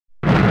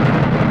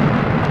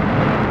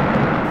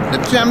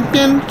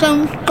champion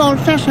sound called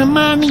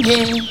Shashamane,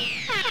 yeah.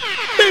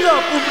 Big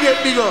up,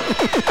 big up.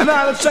 And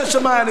all the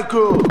Shashamane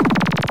crew.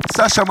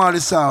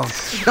 Shashamane sound.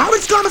 Now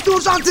it's gonna do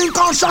something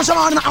called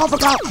Shashamane in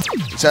Africa.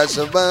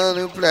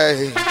 Shashamane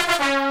play.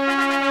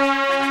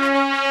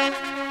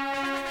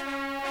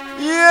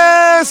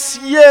 Yes.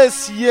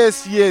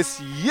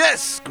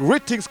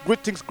 Greetings.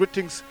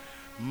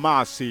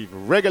 Massive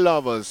reggae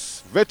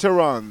lovers,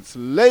 veterans,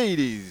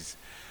 ladies,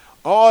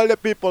 all the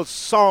people,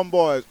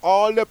 soundboys,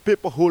 all the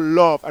people who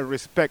love and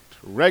respect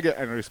reggae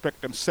and respect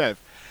themselves.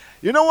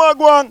 You know what,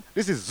 Guang?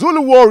 This is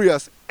Zulu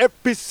Warriors,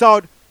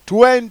 episode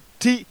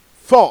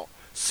 24.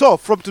 So,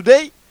 from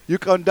today, you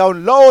can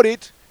download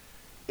it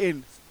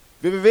in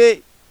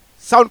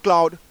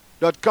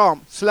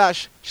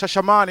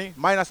www.soundcloud.com/Shashamane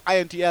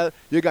 -INTL.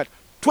 You got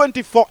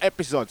 24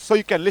 episodes, so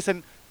you can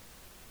listen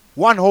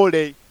one whole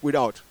day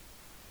without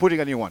putting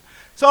a new one.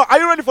 So, are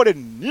you ready for the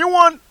new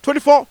one,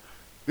 24?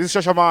 This is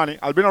Shashamane.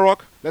 I'll be in a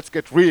rock. Let's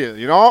get real,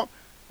 you know?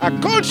 A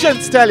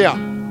Konshens tell ya.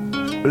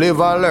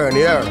 Live and learn,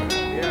 yeah.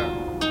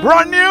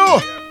 Brand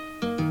new.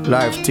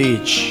 Life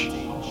teach.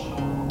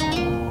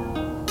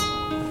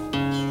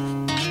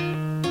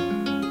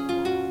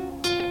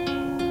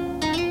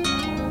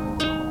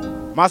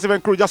 Massive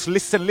and crew, just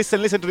listen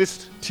to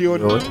this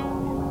tune. Good.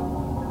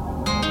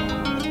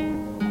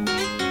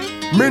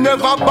 Me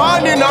never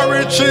born in a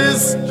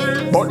riches,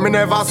 but me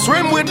never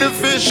swim with the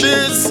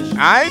fishes.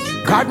 Aight?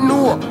 God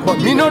know, but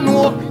me no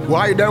know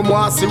why them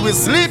want see we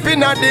sleep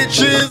in a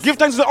ditches. Give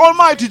thanks to the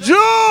Almighty Jew.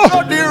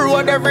 On the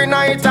road every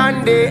night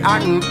and day,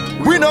 and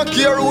we no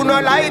care who no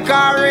like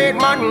a red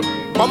man.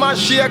 Mama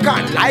shake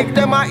and like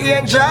them a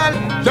angel.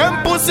 Them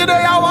pussy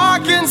they a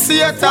walking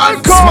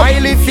Satan.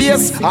 Smiley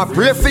face, I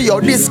pray for your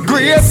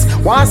disgrace.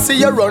 Want see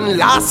you run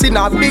last in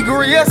a big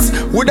race.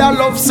 Would I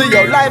love see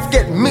your life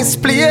get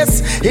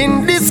misplaced?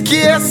 In this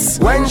case,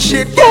 when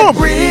shit get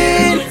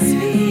real,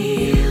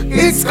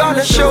 it's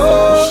gonna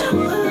show.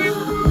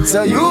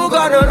 So you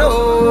gonna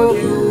know.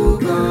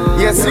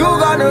 Yes, you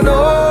gonna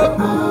know.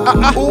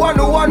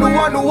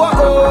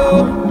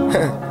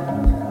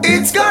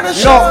 It's gonna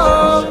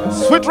show.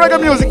 Sweet reggae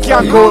music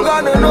can't go.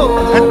 And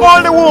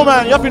all the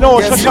women, you have to know,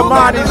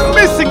 Shashamane is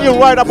missing you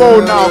right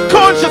about now.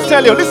 Konshens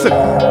tell you, listen.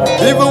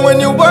 Even when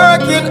you're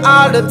working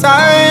all the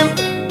time,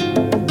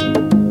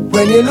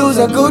 when you lose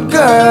a good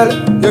girl,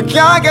 you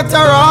can't get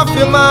her off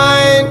your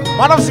mind.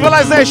 Man of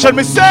civilization,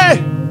 me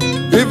say.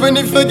 Even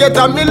if you get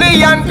a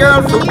million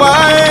girl for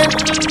wine,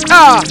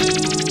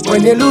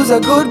 when you lose a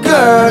good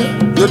girl,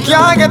 you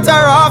can't get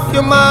her off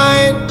your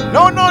mind.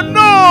 No.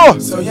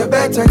 So you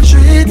better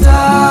treat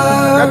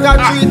her.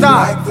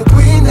 Like the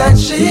queen that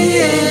she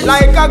is.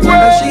 Like a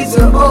girl, she's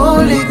the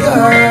only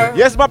girl.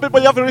 Yes, my people,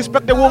 you have to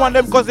respect the woman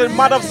them because they're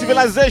mad of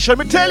civilization.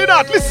 Me tell you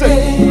that,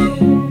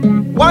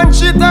 listen. Once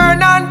she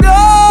turn and go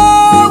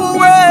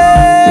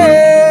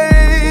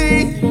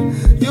away,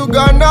 you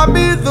gonna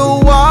be the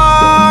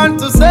one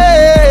to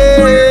say,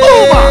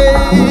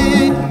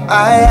 I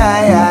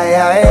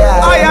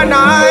and I,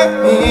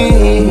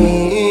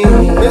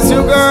 miss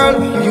you,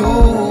 girl.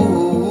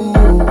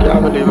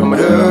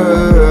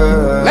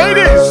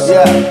 Ladies!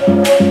 Yeah.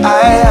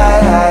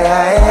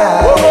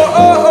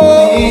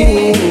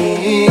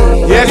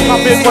 Yes, my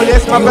people,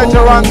 yes, my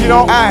veterans, you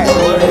know.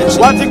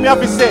 One thing me have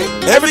to say,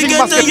 everything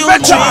must get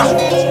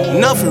better.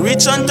 Nothing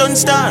rich and don't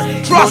star.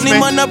 Trust me.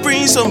 Man a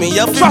bring, so me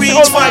have to Trust reach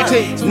the far.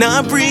 Almighty.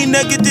 Nah preach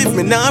negative,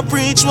 me nah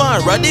preach war.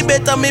 Rather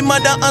better me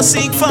mother and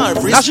seek far.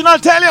 Nashanal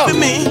tell you.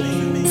 Me.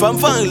 From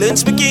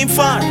violence we came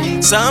far.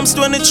 Psalms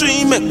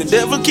 23 make the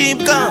devil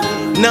keep calm.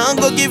 Now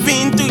go give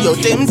in to your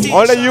temptation.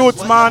 All the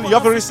youths, man, you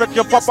have to respect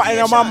your papa and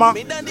your mama.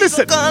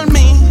 Listen. Call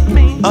me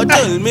or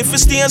tell me if you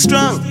stay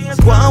strong.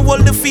 Go and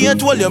hold the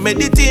faith while your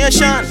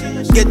meditation.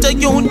 Get a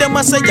youth, them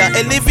a say your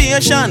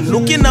elevation.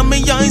 Looking at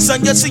me eyes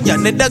and you see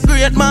another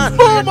great man.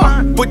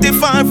 Put it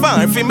far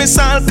for me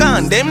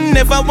Salcan. Them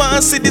never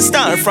want see the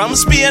star from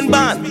Spain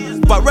band.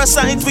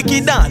 Parasite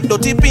wicked and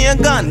dirty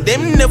pagan.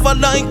 Them never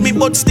like me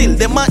but still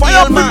them a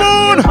Fire ill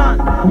man.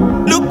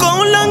 Look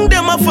how long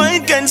them a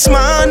fight against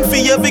man. For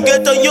every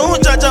get a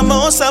youth, judge a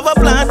must have a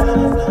plan.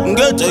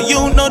 Get a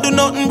youth, no do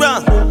nothing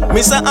wrong.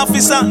 Mr.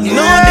 Officer,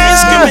 no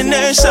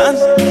discrimination.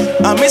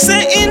 And me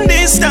say in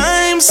this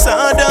time,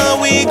 harder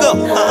we go.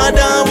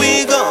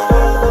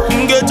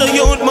 Get a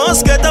youth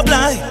must get a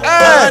blind.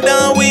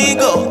 Harder we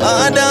go.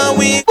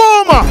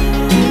 Boomer!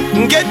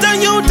 Get a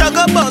youth a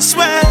go bus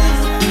way.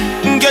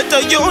 Get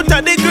a youth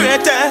a the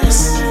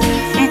greatest.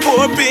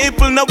 Poor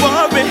people no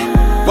worry.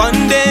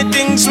 One day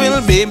things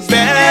will be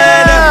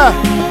better.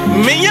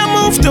 Me a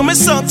move to my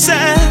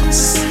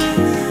success.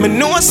 Me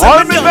know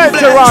all the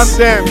veterans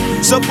them.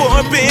 So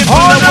poor people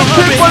all the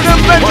people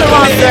them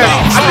veterans them.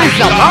 And this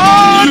a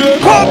man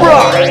Cobra.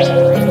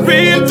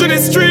 Real to the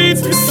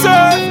streets we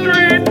serve.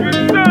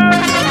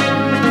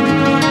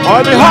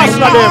 All the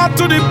hustler them.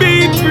 To the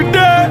beat we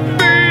there.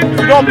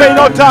 We don't pay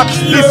no tax.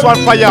 This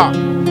one for ya.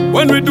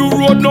 When we do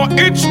road, no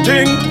itch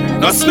thing,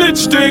 no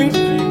snitch thing.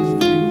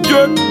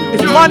 Yeah.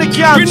 If money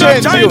can't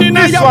change you,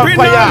 this one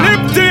for ya.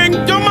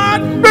 You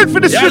mad? Built for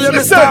the streets,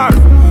 listen.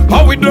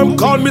 How with them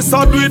call me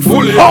so do it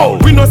fully.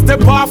 We no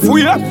step off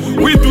we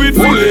do it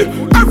fully.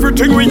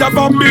 Everything we have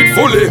a beat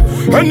fully.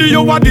 Any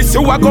you want this,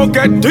 you a go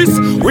get this.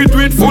 We do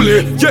it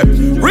fully. Yeah,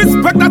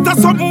 respect that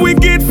is something we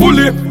get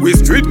fully. We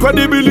street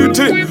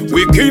credibility,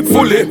 we keep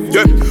fully.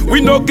 Yeah,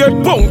 we no get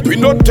bumped, we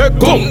no take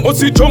gun. But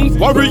see junk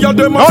warrior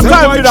them a say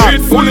I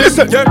treat fully.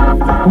 Yeah,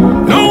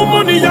 no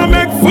money I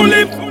make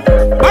fully.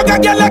 I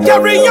got girl like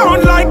carry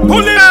on like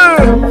bully.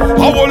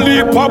 How a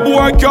leap a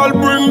boy girl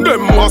bring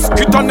them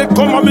mosquito and they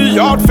come on me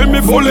yard for me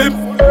fully.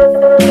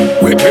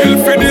 We build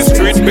for the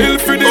street,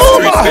 build for the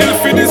street, build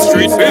for the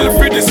street, build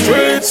for the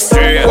streets.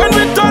 When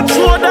we touch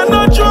road and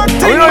no joke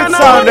thing and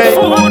all the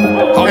food.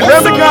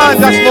 Where we gone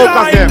just smoke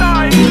of them?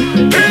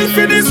 Build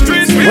for the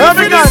streets, Where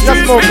we gone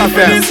just smoke of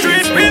them?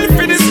 build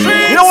for the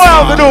streets. You know what I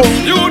have to do?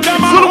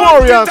 Zulu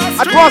Warriors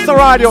across the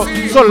radio.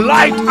 So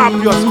light up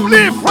your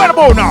sleeve right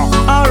about now.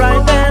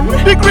 Alright then.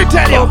 Big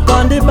tell you. Up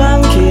on the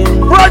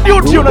banking. Brand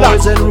new tune of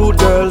Boys that. and rude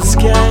girls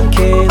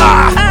skanking.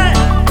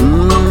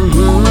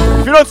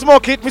 If you don't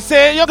smoke it, we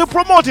say you can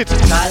promote it. Sing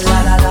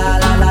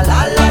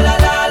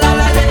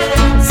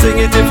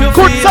it if you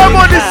Could feel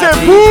somebody it say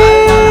happy.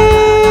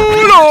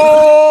 pull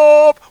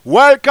up?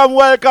 Welcome,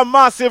 welcome,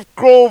 massive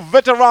crew,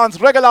 veterans,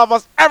 regular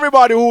lovers,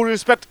 everybody who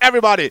respect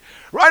everybody.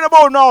 Right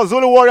about now,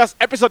 Zulu Warriors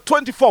episode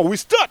 24. We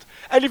start.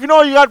 And if you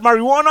know you got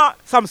marijuana,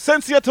 some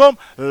Sensi at home,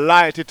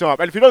 light it up.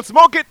 And if you don't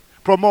smoke it,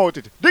 promote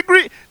it.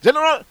 Degree,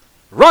 General,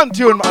 run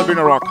tune,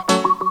 Albino Rock.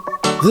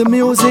 The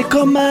music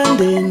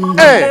commanding.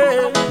 Hey,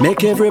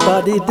 Make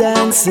everybody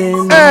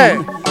dancing. hey.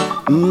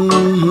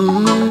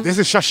 This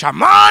is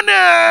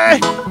Shashamane.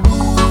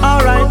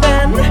 Alright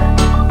then.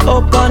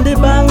 Up on the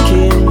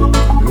banking.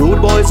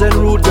 Rude boys and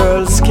rude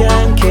girls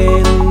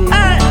skanking.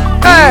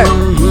 Hey,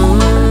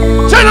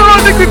 General,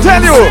 Nick,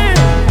 tell you.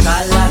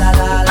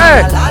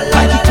 Hey,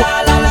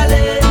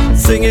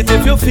 Sing it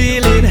if you're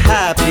feeling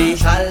happy.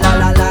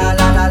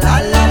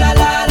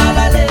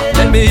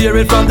 Let me hear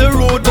it from the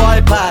rude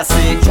boy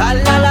passing.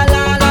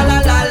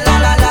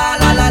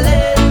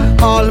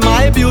 All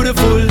my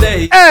beautiful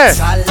ladies. hey.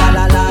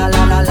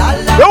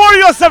 Don't worry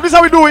yourself, this is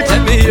how we do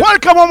it.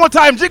 Welcome one more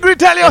time, Jigri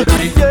tell you.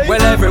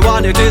 Well,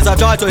 everyone, it is a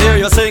joy to hear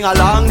you sing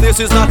along. This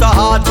is not a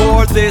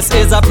hardcore, this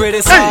is a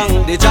pretty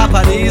song. The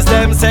Japanese,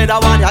 them said I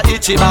want ya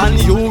Ichiban.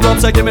 Europe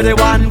say give me the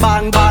one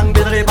bang bang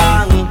biddly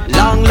bang.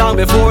 Long, long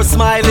before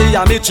Smiley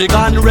and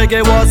Michigan,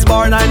 reggae was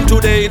born and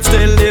today it's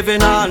still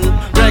living on.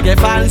 Reggae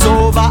fans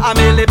over a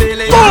million.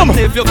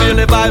 If you feel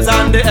the vibes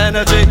and the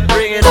energy,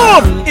 bring it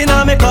on. In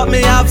a make up,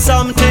 me have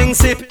something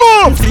sip.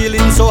 I'm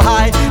feeling so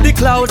high, the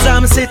clouds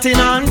I'm sitting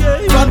on.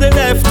 From the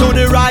left to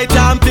the right,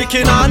 I'm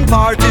picking on.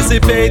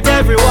 Participate,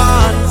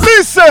 everyone.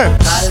 Listen.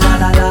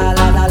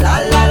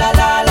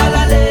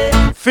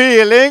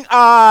 Feeling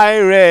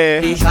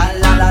Irie.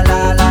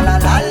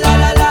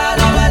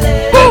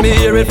 Let me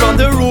hear it from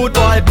the rude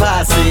boy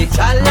passing.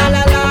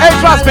 Hey,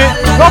 trust me,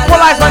 no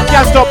policeman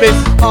can stop this.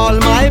 All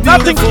my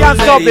Nothing can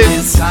stop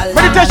this.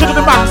 Meditation to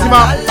the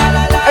maximum.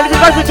 And if you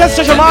like to test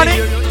Shashamane,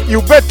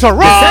 you better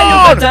run. Say you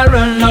better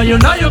run, now you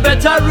know you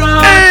better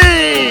run.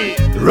 Hey.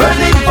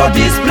 Running for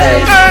this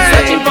place,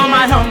 searching for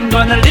my home,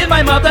 gonna leave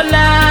my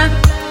motherland.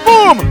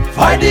 Boom.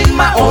 Finding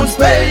my own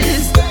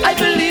space, I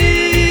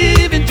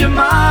believe in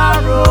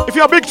tomorrow. If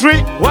you're a big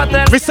tree, What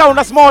else? we sound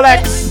a small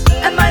X.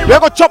 And my We're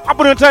gonna chop up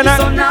on the so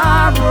internet.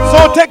 narrow.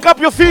 So take up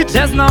your feet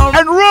There's no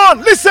and run.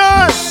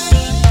 Listen.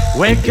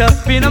 wake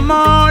up in the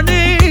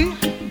morning,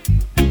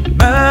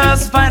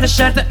 must find a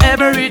shelter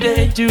every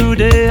day.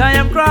 Today I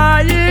am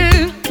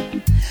crying,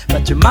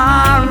 but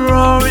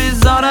tomorrow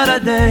is another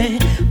day.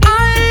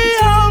 I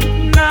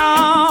hope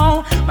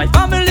now my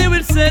family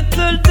will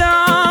settle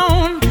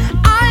down.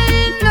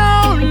 I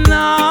know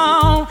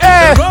now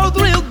Hey. the road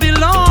will be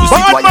long.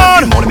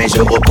 Batman. Monde, mais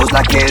je repose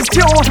la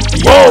question.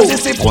 Qui a posé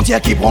ces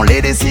frontières, qui prend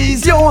les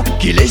décisions,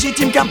 qui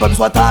légitime qu'un peuple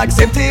soit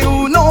accepté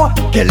ou non.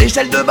 Quelle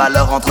échelle de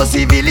valeur entre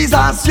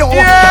civilisations,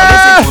 Yeah. Car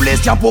laisser tous les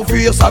siens pour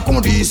fuir sa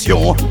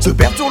condition, se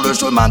perdre sur le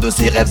chemin de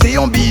ses rêves et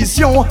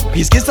ambitions,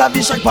 risquer sa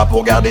vie chaque pas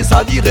pour garder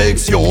sa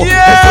direction,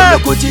 Yeah. Est-ce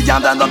le quotidien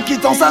d'un homme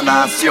quittant sa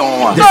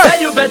nation? They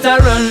say you better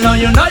run, now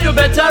you know you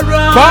better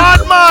run.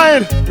 Bad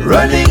mind.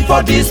 Running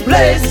for this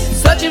place,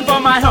 Searching for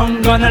my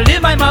home, gonna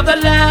leave my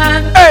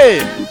motherland.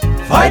 Hey.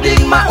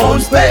 finding my own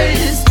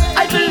space.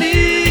 I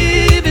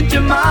believe in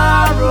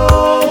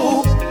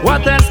tomorrow.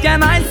 What else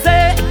can I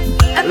say?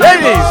 And my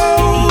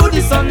Ladies, road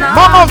is so narrow.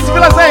 Mama of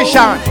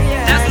civilization.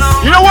 There's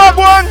no You know what,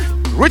 boy?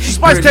 Richie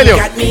Spice tell you.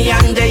 Got me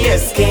under your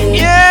skin.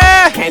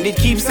 Yeah. And it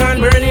keeps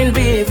on burning,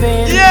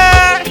 baby.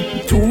 Yeah.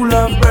 True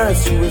love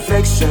bursts through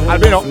reflection.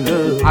 Albino,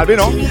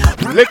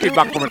 lick it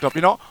back from the top,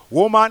 you know.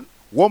 Woman,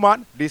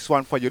 this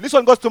one for you. This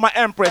one goes to my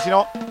Empress, you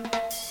know.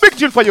 Big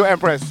tune for you,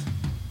 Empress.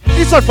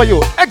 This one for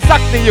you,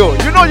 exactly you.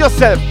 You know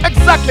yourself,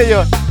 exactly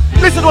you.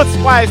 Listen what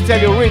Spice tell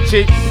you,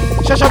 Richie.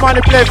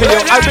 Shashamane play for you,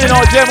 Albino,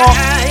 Jemo.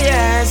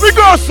 Yes. We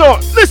go so,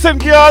 listen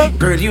girl.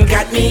 Girl, you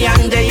got me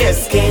under your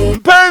skin.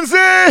 Pansy.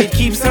 It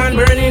keeps on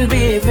burning,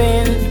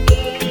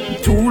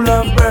 baby. True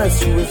love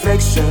bursts through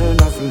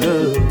reflection of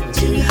love.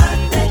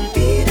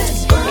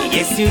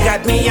 Yes, you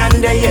got me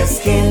under your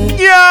skin.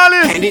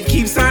 And it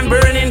keeps on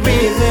burning,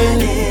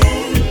 breathing.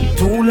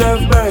 True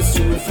love bursts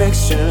to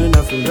reflection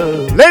of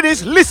love.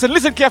 Ladies,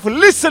 listen carefully.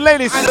 Listen,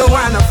 ladies. I don't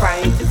wanna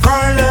fight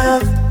for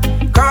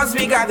love, cause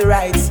we got the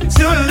rights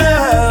to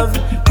love.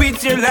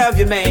 With your love,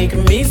 you make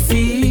me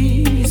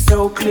see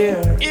so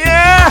clear.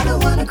 Yeah. I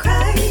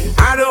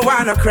don't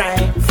wanna cry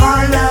for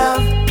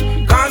love,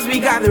 cause we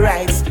got the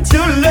rights to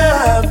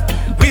love.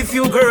 With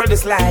you, girl,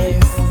 this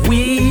life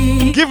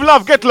we give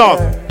love, get love.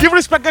 Give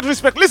respect, get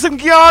respect. Listen,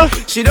 girl.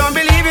 She don't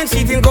believe in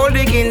cheating, gold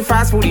digging,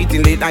 fast food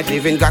eating, late night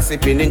living,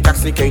 gossiping,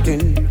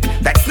 intoxicating.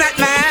 That's not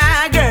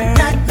my girl.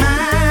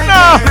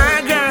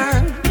 My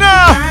girl.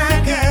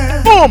 My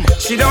girl. Boom.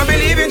 She don't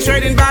believe in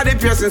trading body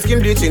piercing, skin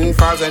bleaching,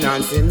 falls and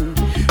dancing.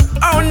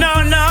 Oh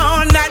no,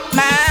 not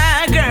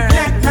my girl.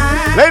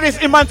 Ladies,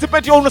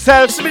 emancipate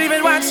yourselves. She believe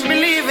in what she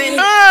believe in.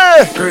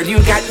 Hey. Girl, you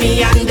got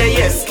me under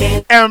your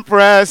skin,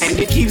 Empress. and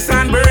it keeps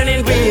on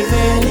burning,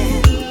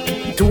 breathing.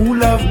 True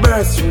love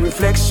bursts through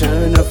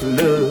reflection of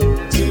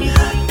love. Too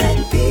hot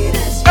that beat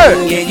us.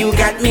 Hey. Yeah, you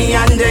got me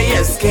under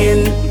your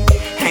skin,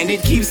 and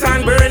it keeps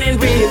on burning,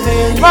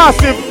 breathing.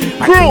 Massive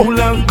crew,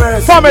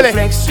 family.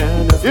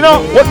 You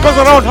know what goes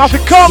around has to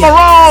come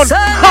around. So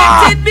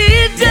let it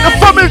be done. The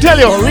family tell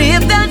you. Or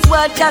if that's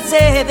what you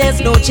say,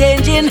 there's no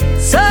changing.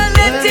 So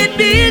let it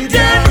be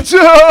done.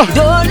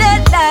 Don't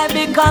let life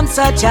become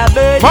such a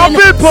burden. My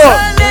people. So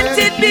let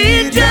it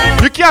be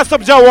done. You can't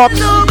stop Jawab.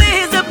 No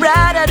is a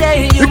brighter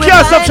day. You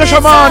can't stop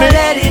Shashamane. So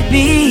let it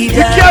be done.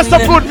 You can't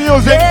stop good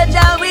music.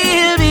 Let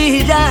will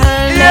be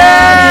done.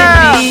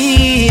 Yeah. Let it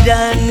be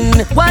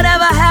done.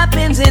 Whatever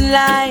happens in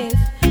life,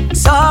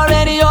 it's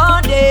already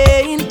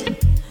ordained.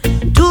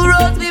 Two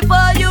roads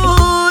before you,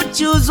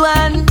 choose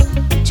one.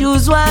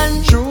 Choose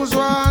one. Choose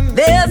one.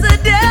 There's a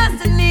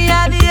destiny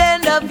at the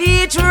end of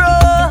each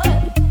road.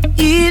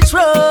 Each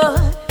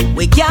road.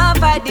 We can't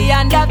fight the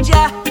hand of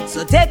Jah,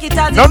 so take it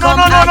as it comes.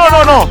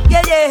 No.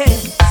 Yeah.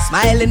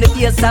 Smile in the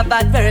face of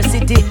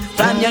adversity.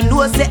 From your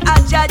nose, say,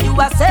 Jah, you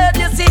are saved,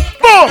 you see.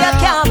 You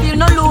can't feel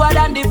no lower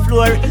than the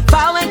floor.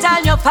 For when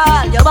time you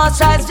fall, you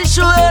must rise to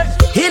shore.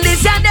 In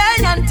this your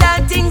day and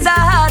time, things are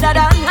harder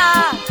than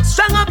hard.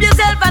 Strong up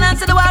yourself and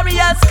answer the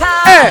warrior's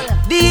call. Hey.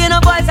 The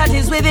inner voice that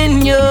is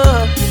within you.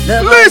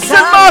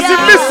 Listen,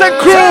 Massive, listen,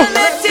 crew. So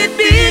let it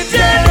be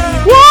done.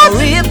 What?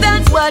 If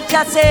that's what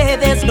you say,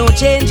 there's no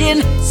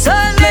changing. So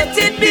let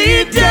it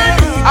be done.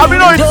 I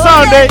mean, it's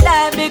Sunday.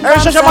 And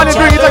Shashamane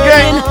doing it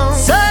again.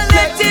 So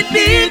let it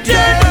be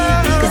done.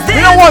 We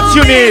know what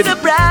you need.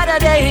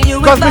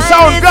 Because the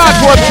sound got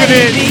what you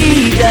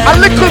need. A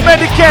little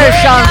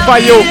medication for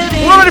you.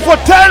 We're ready for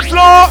 10th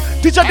floor.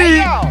 Teacher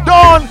D,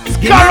 Don,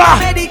 Skarra.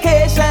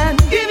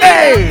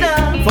 Hey.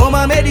 For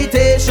my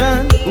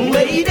meditation.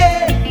 Wait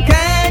there.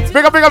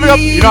 Big up.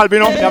 You know,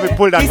 Albino, me have to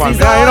pull that one. You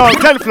know,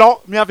 10th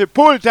floor, me have to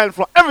pull 10th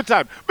floor every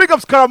time. Big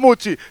up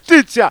Skarra,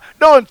 Teacher,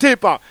 Don,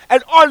 Tippa,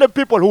 and all the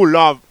people who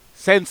love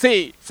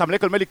Sensi. Some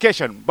little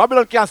medication.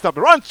 Babylon can't stop.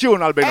 Run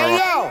tune, Albino. Hey,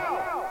 yo.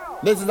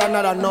 This is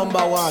another number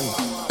one.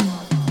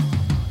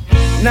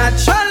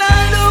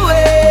 Natural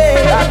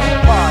way.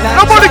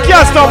 Nobody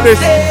can stop this.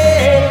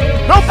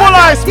 No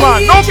police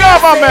man, no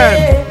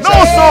government,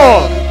 no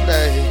soul.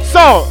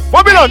 So,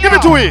 Babylon, give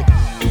it to me.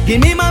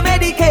 Give me my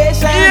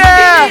medication.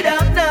 Yeah. Give it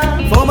up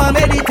now for my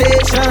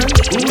meditation.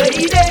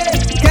 Wait there,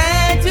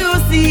 can't you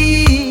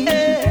see?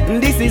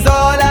 This is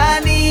all I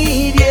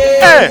need.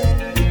 Yeah.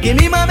 Hey. Give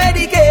me my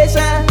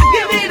medication.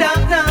 Give it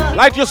up now.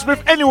 Light your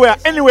spirit anywhere,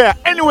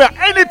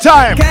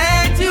 anytime.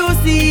 Can't you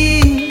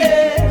see?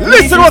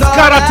 Listen what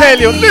Skarra tell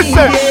you.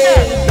 Listen.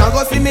 Now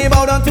go see me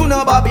bow down to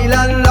no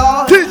Babylon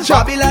law. Teacher.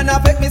 Babylon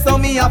affect me so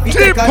me have to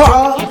take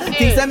control.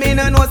 Things say me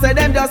no know, say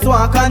them just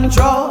want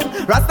control.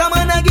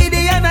 Rastaman a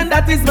Gideon and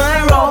that is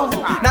my role.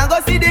 Now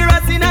go see the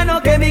rats in a no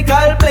chemical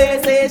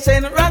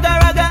PlayStation. Raga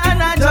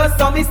and I just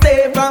saw me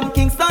stay from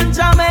Kingston,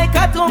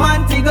 Jamaica to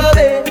Montego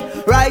Bay.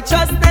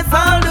 Righteousness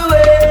all the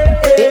way.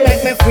 It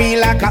make me feel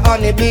like a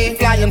honeybee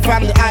flying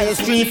from the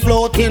highest tree,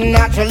 floating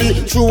naturally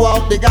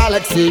throughout the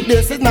galaxy.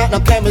 This is not no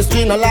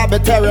chemistry, no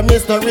laboratory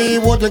mystery.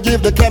 Would you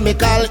give the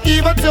chemical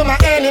even to my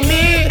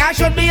enemy? I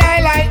should be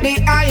high like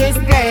the highest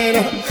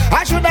plane.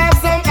 I should have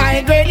some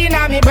high grade in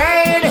my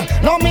brain.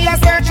 Know me a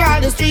search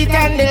all the street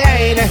and the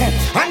lane,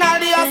 and all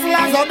the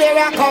hustlers out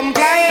there a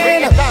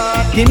complain.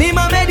 Give me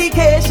my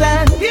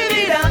medication. Give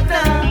it up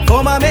now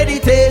for my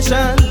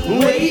meditation.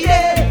 Wait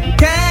there,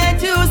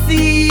 can't you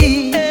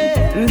see?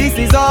 This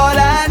is all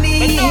I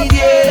need.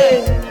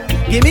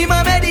 Yeah. Give me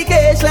my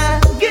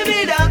medication. Give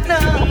it up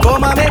now for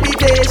my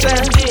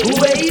meditation.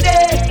 Wait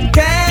there,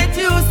 can't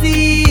you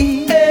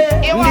see?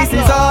 This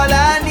is all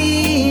I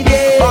need.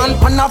 Yeah.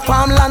 On a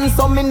farmland,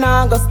 so me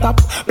nah go stop.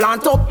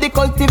 Plant up the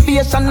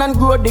cultivation and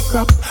grow the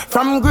crop.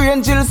 From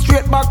Grangeville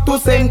straight back to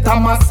St.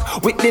 Thomas,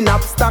 with the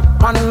knapsack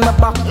on the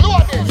back.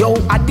 Yo,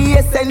 at the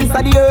essence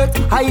of the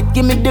earth, I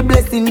give me the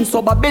blessing.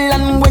 So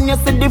Babylon, when you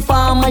see the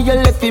farmer, you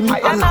left him.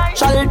 A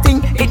natural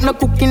thing, it no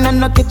cooking and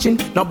no kitchen.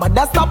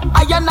 Nobody stop,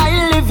 I and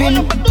I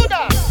living.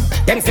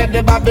 Them said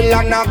the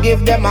Babylon now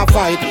give them a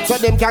fight, so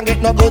them can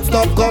get no good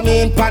stuff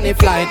coming pan the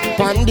flight.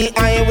 Pan the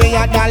highway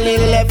a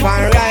darling left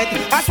and right.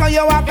 That's why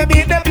you have to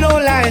beat the blue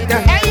light.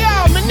 Hey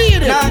yo, me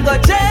need it. Now go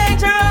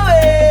change our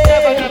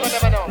way.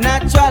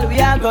 Natural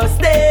we are go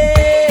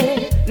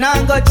stay.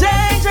 Now go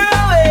change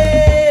our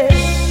way.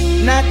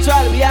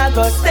 Natural we are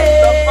go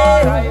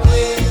stay.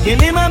 Give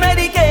me my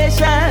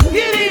medication.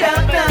 Give me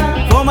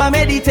doctor for my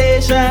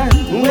meditation.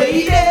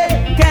 Wait,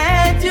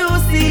 can't you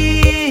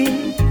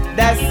see?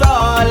 That's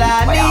all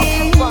I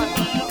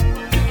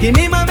need. Give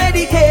me my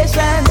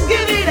medication.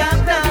 Give me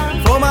doctor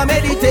for my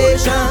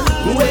meditation.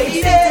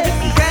 Wait,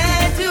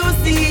 can't you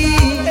see?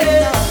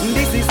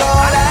 This is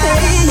all I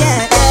need.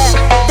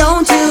 Yeah.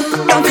 Don't you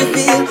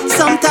feel?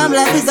 Sometimes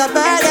life is a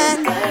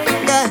burden.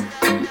 Yeah.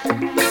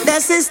 The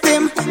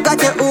system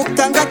got you hooked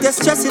and got you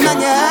stressing on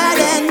your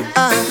head.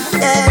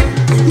 Yeah.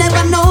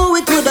 Never know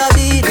it would have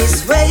been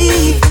this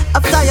way.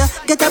 After you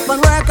get up and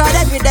work hard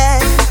every day.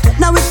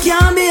 Now it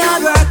can't be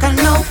hard work and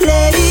no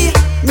play.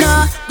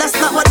 No, that's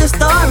not what the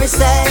story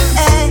say.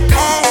 Hey,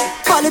 hey.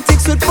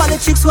 Politics with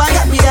politics, why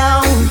get me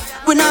down?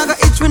 We not go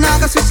itch, we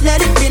not go switch,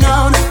 let it be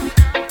known.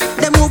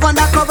 They move on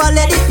that cover,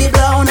 let it be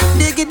blown.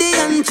 Diggity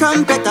and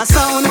trumpet a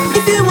sound.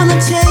 If you wanna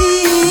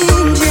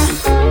change,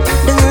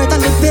 the hurt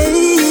and the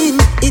pain,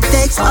 it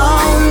takes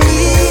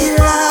only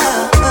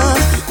love,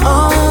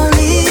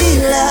 only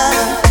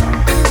love.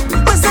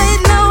 But say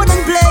it loud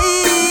and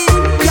plain,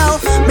 yo,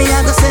 me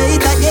I go say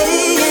it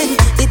again.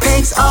 It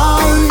takes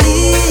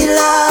only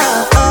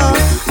love,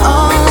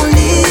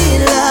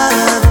 only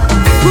love.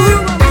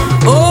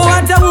 Oh,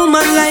 what a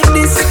woman like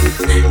this.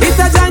 It's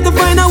a joy to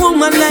find a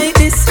woman like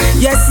this.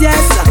 Yes, yes,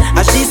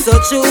 and she's so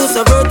true,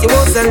 so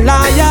virtuous and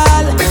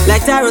loyal.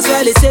 Like Tarrus,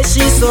 well, he says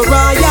she's so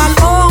royal.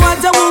 Oh, what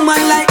a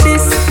woman like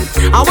this.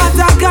 I want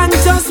a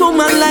conscious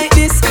woman like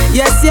this.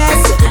 Yes, yes,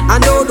 I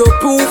know the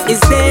proof is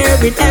there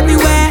in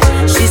everywhere.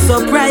 She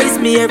surprised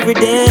me every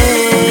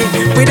day.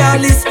 With all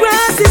these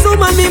crosses,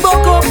 woman, me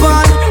buck up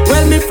on.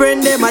 Well, me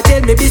friend, them, I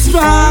tell me be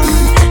strong.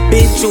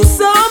 Been through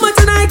so much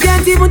and I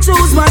can't even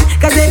choose one.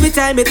 Cause every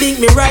time you think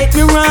me right,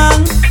 me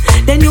wrong.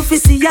 Then you feel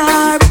see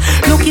her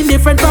looking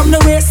different from the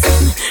rest.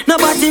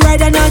 Nobody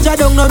ride and Naja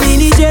don't no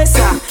mini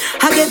dresser.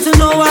 I get to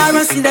know her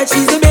and see that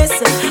she's the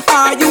best.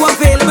 Are you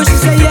available? She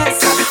say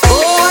yes. Oh,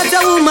 what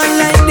a woman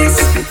like this.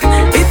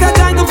 It's a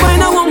time to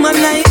find a woman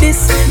like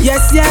this.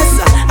 Yes, yes,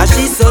 and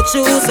she's so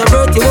true, so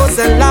virtuous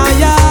and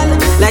loyal.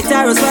 Like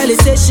Tarrus, while he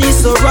says she's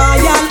so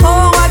royal.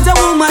 Oh, what a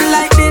woman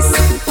like this.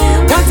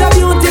 What a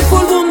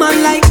beautiful woman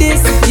like this.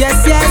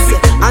 Yes, yes,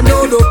 I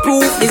know the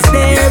proof is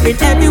there in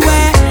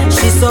everywhere.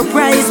 She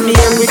surprised me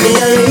every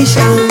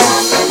generation.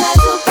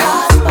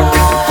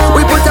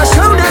 We put our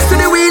shoulders to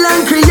the wheel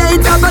and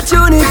create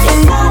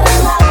opportunity.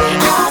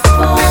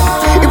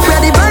 If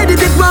we're divided,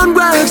 it won't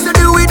work, so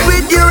do it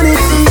with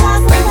unity.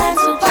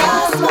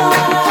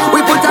 We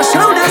put our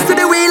shoulders to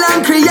the wheel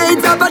and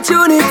create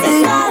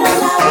opportunity.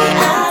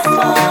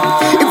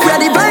 If we're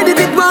divided,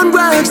 it won't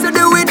work, so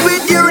do it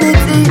with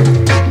unity.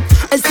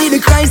 I see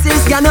the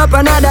crisis gone up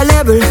another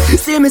level.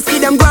 See me see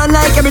them going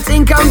like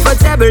everything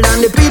comfortable. And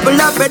the people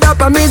are fed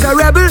up and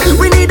miserable.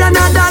 We need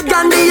another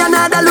Gandhi,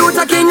 another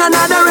Luther King,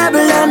 another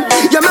rebel. And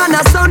your man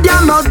are so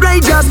damn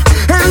outrageous.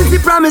 Empty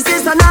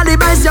promises and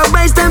alibis, your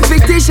waste and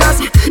fictitious.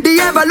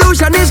 The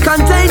evolution is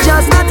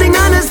contagious. Nothing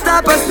gonna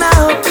stop us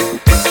now.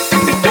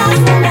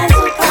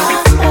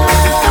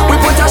 We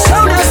put our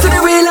shoulders to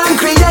the wheel and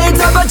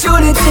create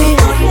opportunity.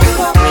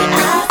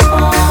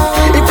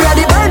 If we're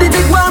divided,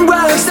 it won't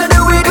work, so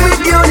do it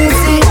with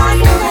unity.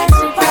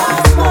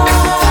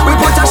 We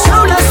put our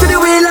shoulders to the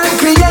wheel and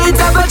create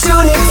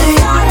opportunity.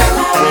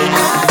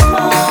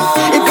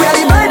 If we're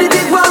divided,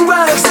 it won't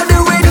work, so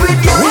do it with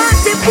unity. What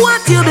if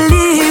what you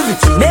believe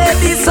may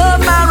be so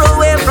far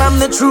away from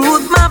the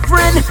truth, my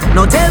friend?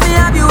 Now tell me,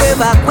 have you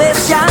ever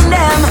questioned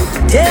them?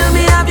 Tell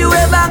me, have you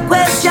ever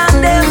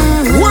questioned them?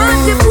 What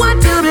if what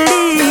you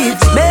believe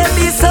may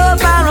be so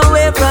far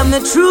away from the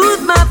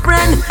truth, my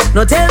friend?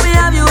 Now tell me,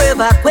 have you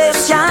ever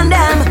questioned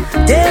them?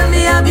 Tell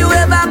me, have you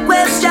ever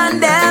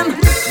questioned them?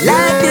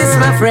 Like this,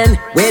 my friend,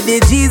 where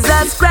did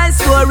Jesus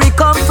Christ story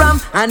come from?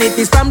 And if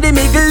it's from the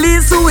Middle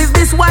East, who is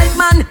this white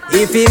man?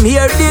 If him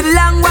here did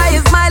long, why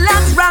is my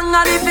last wrong?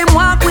 And if him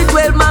walk with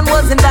 12 man,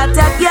 wasn't that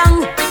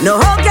young? No,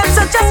 how can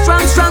such a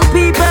strong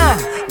people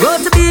go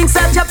to being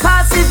such a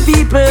passive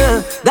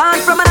people?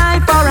 Gone from an eye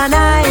for an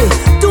eye.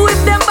 To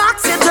if them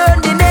box you turn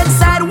the next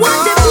side. What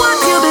if what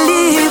you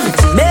believe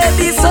may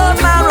be so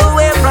far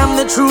away from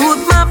the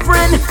truth, my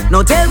friend?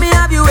 Now tell me,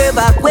 have you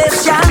ever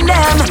questioned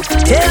them?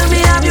 Tell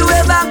me, have you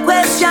ever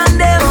questioned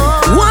them?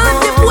 What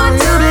if what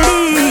you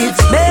believe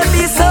may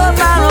be so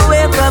far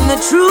away from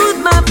the truth,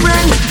 my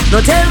friend?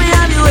 Now tell me,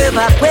 have you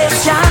ever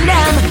questioned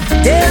them?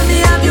 Tell me,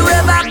 have you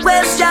ever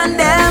questioned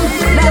them?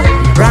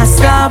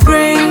 Rasta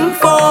bring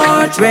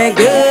forth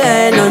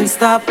reggae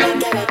non-stop.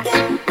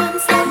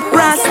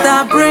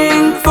 Rasta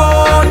bring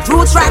forth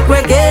roots rock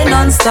reggae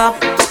non-stop.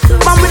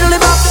 Bam with the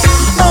live up.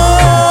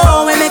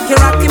 Oh, we make you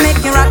rock, you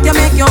make you rock, you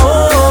make you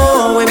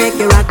oh. We make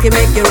you rock, you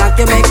make you rock,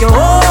 you make you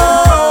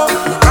oh.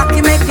 Rock,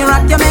 you make you rock,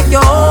 you, make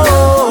you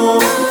oh.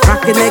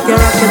 Rock it, make you,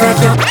 rock it, make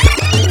you.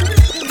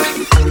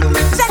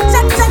 Check,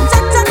 check, check,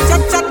 check, check,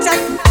 check, check, check.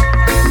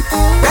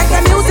 Reggae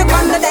music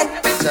on the deck.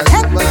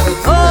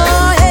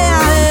 Oh yeah,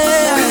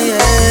 yeah,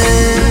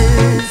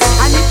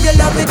 yeah. And if you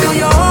love it, do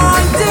your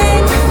own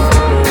thing.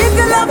 If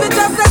you love it,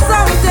 just say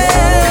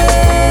something.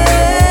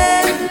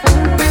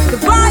 The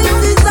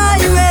vibes is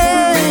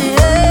irate.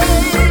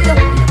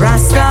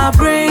 Rasta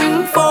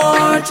bring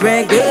forth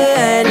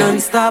reggae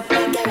non-stop.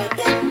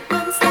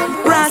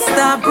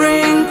 Rasta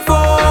bring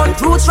forth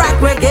true track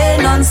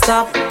reggae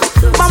non-stop.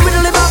 Bam with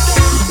the live up.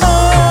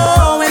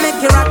 Oh, we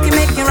make you rock, you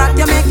make you rock,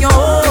 you make you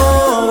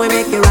oh. We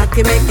make you rock,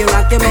 you make you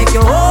rock, you make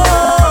you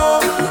oh.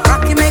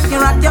 Rock, you make you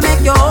rock, you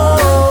make you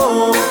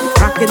oh.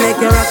 Rock, you make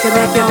you rock, you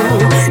make you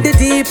oh. The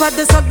deeper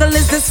the struggle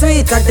is the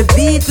sweeter. The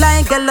beat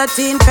like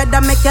guillotine,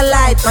 feather make you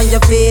light on your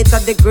feet.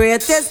 The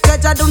greatest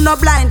treasure, do no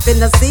blind fin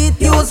the seat,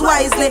 use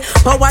wisely.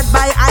 Powered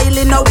by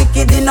Irie, no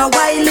wicked, no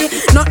wily.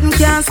 Nothing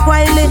can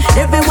spoil it,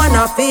 everyone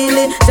a feel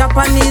it.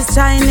 Japanese,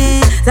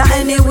 Chinese, so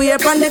anywhere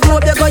from the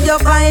globe you go you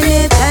find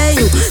it. Hey,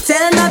 you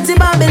tell nothing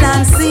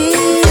Babylon see.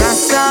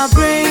 Rasta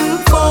bring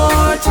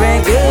forth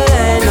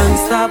reggae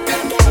non-stop.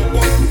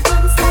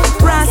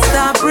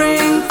 Rasta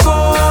bring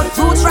forth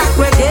two track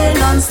reggae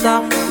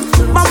non-stop.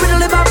 But we don't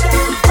live up.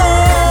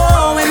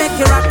 Oh, we make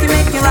you rock, you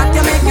make you rock,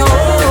 you make you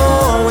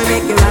oh. We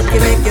make you rock, you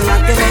make you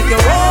rock, you make you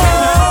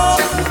oh.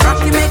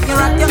 Rock, you make you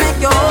rock, you make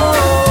you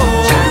oh.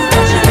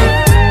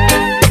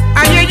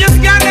 And you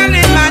just got to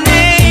live my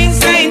name,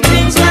 saying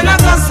things when I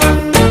go so.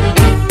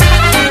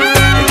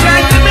 You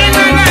try to make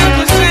my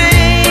life a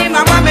shame,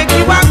 I wanna make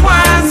you walk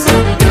once.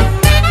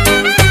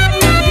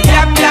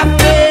 Yap, yap,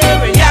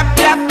 baby, yap,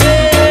 yap,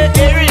 baby,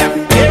 area,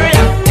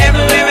 area,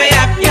 everywhere,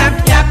 yap, yap,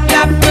 yap,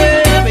 yap,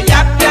 baby,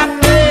 yap, yap,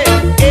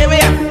 baby,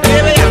 area,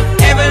 area,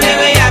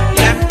 everywhere, yap,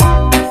 yap.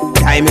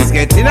 Time is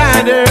getting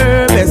harder,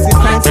 best to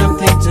find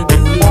something to do.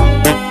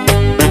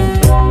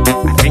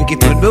 I think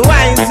it would be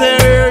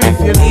wiser if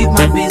you leave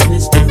my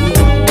business to me.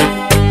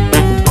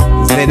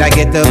 Instead I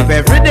get up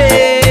every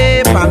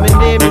day, for my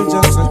name is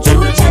just a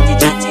true chatty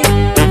chatty.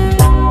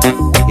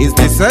 Is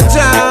this a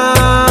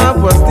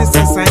job? Was this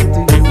a sign to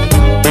you?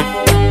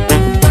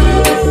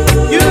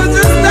 You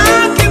just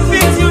talking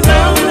things you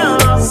don't know.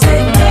 Say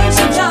things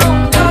you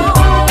don't know.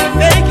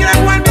 Make it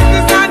like one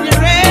business on your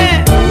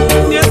head.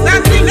 You're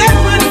starting that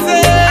one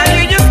say. And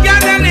you just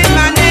gotta live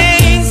my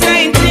name,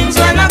 saying things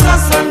when I go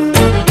so.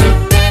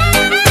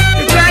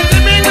 You try to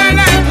make my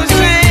life a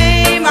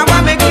shame, I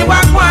wanna make you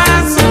walk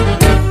once.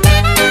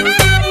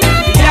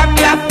 Yap,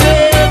 yap,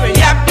 baby,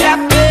 yap, yap,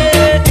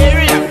 baby,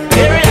 area,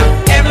 area,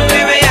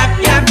 everywhere, yap,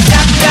 yap,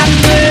 yap, yap,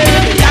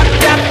 baby, yap,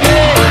 yap,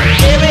 baby,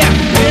 area,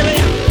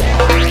 area.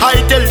 I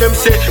tell them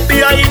say,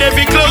 behind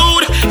every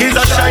cloud is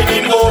a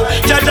shining hope.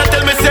 Jaja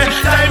tell me say,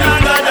 time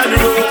longer than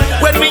road.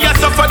 When me a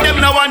suffer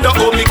them now wonder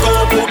how me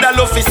cope. Who the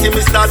love is see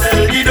me start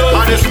sell the dough.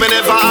 And if me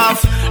never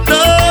have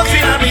love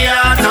in me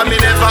heart, and me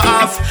never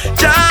have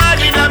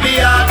joy in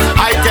me heart,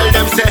 I tell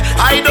them say,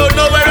 I don't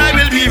know where I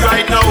will be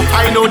right now.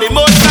 I know the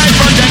most I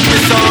protect me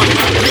so.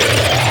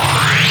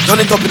 Turn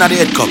it up in the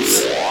head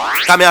cups.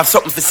 Can me have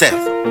something for sale?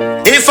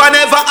 If I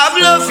never have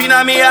love in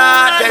me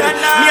heart, then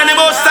me and the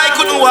most I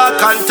couldn't walk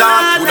and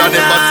talk. Woulda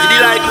never see the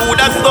light,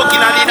 woulda stuck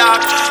in the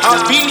dark.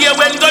 I've been here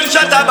when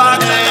gunshot are back.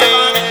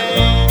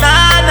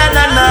 Na na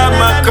na na,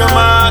 mackerel,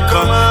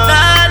 mackerel.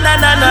 Na na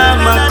na na,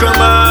 mackerel,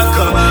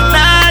 mackerel.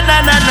 Na na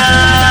na na.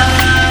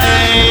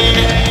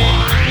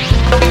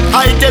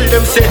 I tell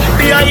them say,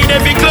 behind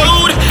every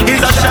cloud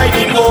is a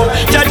shining hope.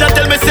 Jaja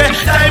tell me say,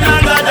 time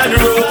longer than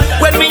road.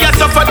 When me a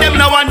suffer them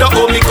now wonder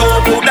how me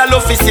cope. Who the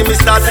love is see me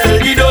start sell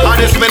the dough.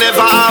 And if me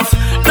never have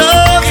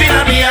love in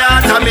me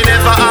heart, and me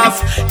never have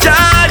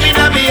joy in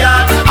me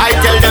heart, I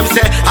tell them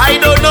say, I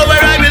don't know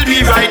where I will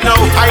be right now.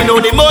 I know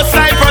the most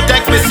I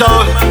protect me so.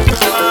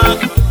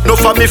 No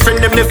for me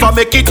friend them never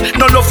make it.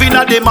 No love in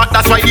a them heart,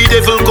 that's why the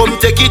devil come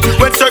take it.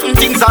 When certain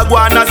things are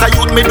going as a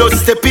youth me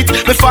just step it.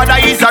 My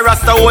father is a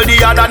rasta, all the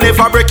other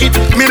never break it.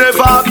 Me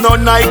never have no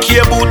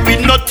Nike boot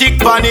with no tick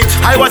on it.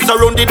 I was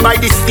surrounded by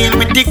the steel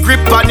with the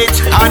grip on it.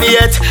 And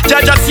yet,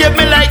 Jaja saved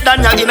me like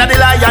Daniel in the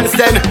lion's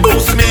den.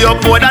 Boost me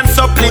up more than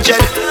supplicant.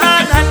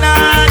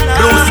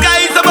 Blue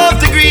skies above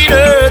the green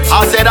earth.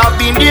 I said I've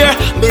been there,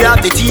 me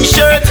have the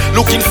t-shirt.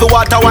 Looking for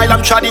water while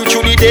I'm trotting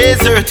through the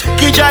desert.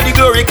 Give Jah the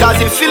glory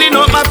cause him filling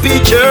up my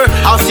picture.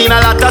 I've seen a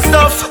lot of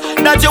stuff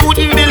that you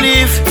wouldn't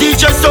believe.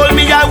 Teachers told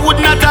me I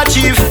would not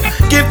achieve.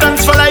 Give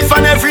thanks for life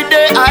and every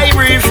day I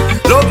breathe.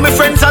 Love my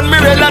friends and my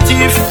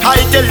relatives. I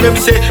tell them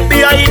say,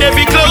 behind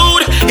every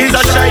cloud is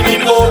a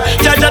shining hope.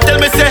 Jaja tell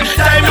me say,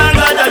 time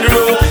longer than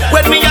road.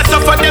 When me a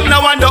suffer them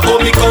now wonder how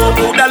me cope.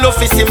 Who the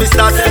love is see me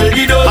start sell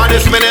the dough. And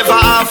if me never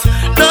have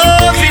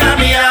love in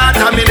me heart,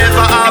 and me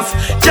never have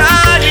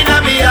joy in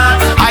me heart,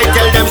 I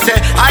tell them say,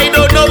 I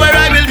don't know where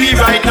I will be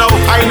right now.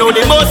 I know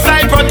the most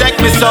I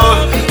protect me so.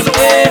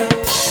 Yeah,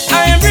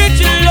 I am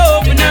rich in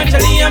love,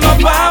 financially I'm a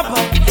papa.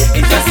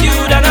 It's just you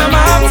that I'm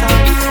after.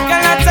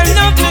 Got lots of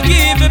love to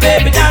give you,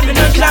 baby, down with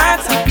no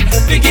shatter.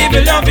 We give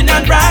you loving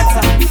and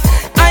brighter.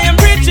 I am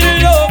rich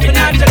in love,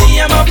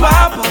 financially I'm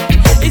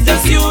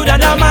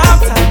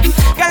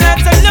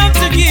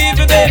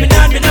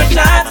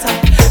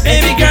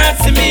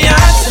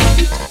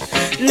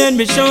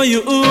me show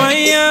you who I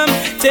am.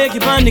 Take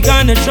you on the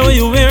corner, show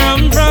you where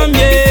I'm from,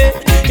 yeah.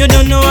 You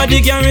don't know what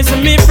the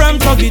garrison me from.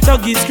 Tuggy,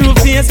 screw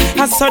face,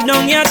 I saw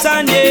down your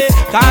tan, yeah.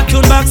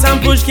 Cartoon box and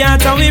push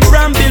cat and we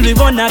from Bill. We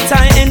want that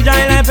time, enjoy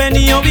life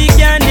anyhow we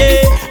can,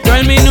 yeah.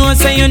 Girl, me know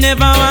say you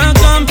never want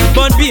come,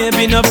 but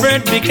baby no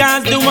bread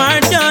because the war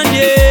done,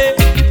 yeah.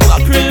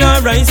 Mackerel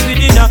and rice with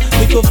dinner.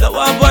 We cook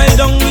flour boil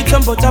down with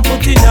some butter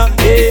put in her.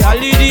 Yeah,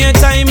 holiday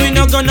time we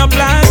no gonna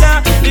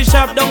plaza. The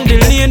shop down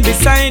the lane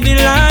beside the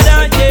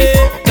ladder,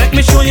 yeah. Let me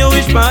show you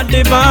which part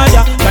the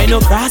border. Try no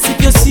cross if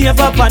you see a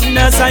pop on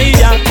the side,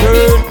 yeah.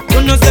 Girl,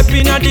 you no step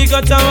in a the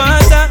gutter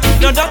water.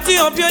 No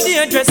dirty up your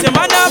day dress, your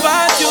mother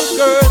about you,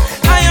 girl.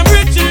 I am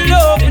rich in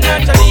love, and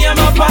actually I'm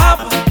a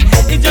papa.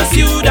 It's just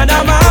you that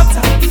I'm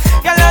after.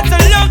 Got lots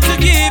of love to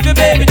give you,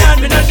 baby,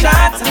 not me no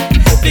shatter.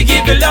 We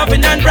give you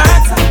loving and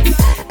brighter.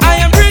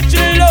 I am rich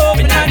in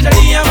love, and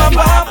actually I'm a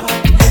papa.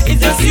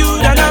 It's just you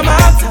that I'm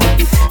after.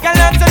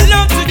 Got lots of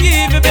love to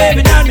give you,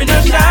 baby, not me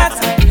no shatter.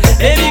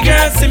 Baby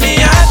girl, see me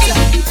after.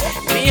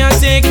 Me a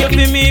take you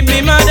for me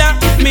mother.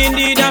 Me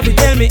need her to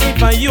tell me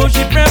if I you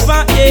she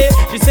prefer, yeah.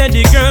 She said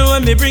the girl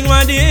when me bring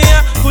one day,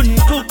 couldn't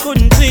cook,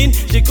 couldn't clean,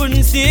 she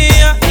couldn't see,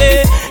 yeah.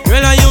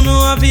 Girl, I you know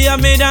have you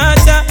me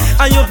daughter.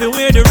 And you feel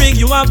wear the ring,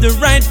 you have the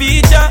right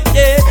feature,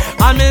 yeah.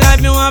 All my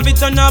life me want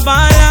it on a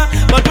baller.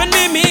 But when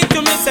me meet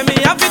you, me say me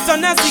have it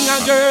on a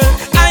singer, girl.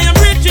 I am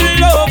rich in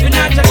love, and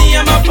actually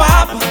I'm a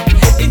papa.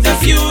 It's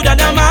just you that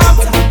I'm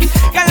after.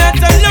 Got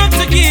lots of love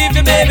to give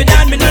you, baby,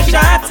 not me no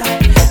shatter.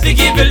 We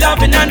give you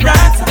loving and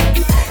brighter.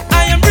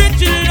 I am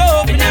rich in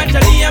love, and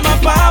actually I'm a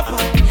papa.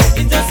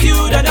 It's just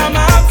you that I'm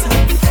after.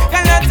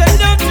 Got lots of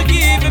love to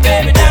give you,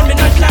 baby, not me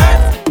no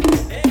shatter.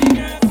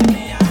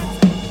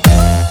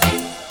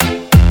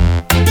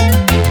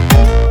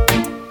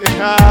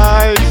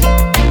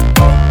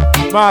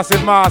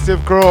 Massive, massive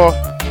crew.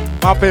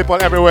 My people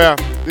everywhere.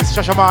 This is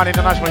Shashamane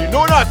International. You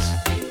know that?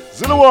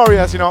 Zulu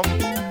Warriors, you know.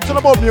 It's all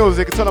about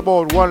music. It's all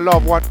about one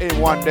love, one aim,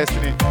 one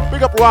destiny.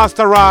 Big up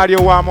Rasta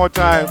Radio one more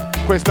time.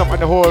 Christoph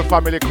and the whole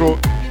family crew.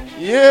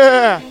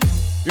 Yeah.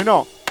 You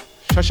know,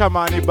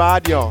 Shashamane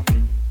bad, yo.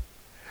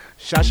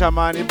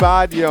 Shashamane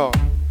bad, yo.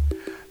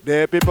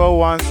 The people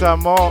want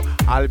some more.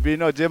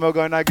 Albino Jimmo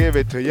gonna give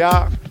it to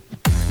ya.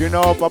 You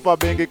know, Papa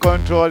Bingy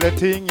control the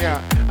thing,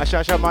 yeah. A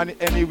Shashamane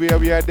anywhere,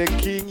 we are the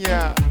king,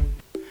 yeah.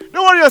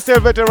 Don't worry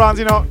yourself, veterans,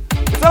 you know.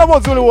 It's all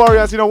about Zulu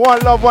Warriors, you know.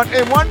 One love, one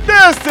aim, one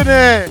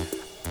destiny.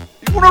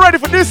 You not ready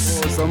for this?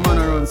 You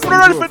not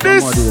ready for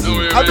this?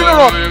 I've been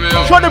around.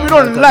 Show them we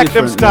don't like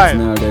them style.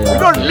 We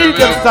don't need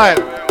them style.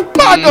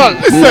 Bad girl,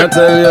 listen. I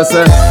tell you,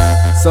 say,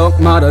 suck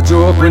mother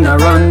joke when I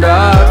run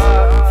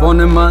that.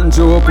 Funny man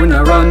joke when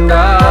I run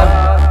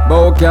that.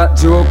 Bow cat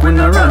joke when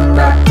I run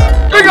that.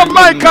 Big up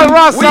Michael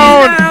Ross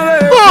sound.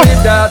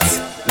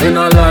 We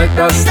not like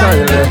that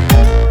style, eh.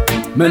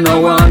 Me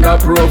no want that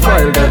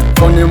profile, eh.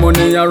 Funny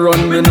money I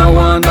run, me no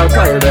want that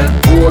kyle, eh.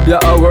 Hope you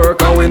a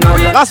work and we not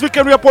like. Last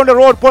weekend we up on the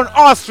road upon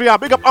Austria.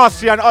 Big up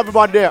Austria and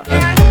everybody there.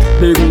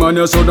 Big man,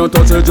 you shouldn't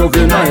touch a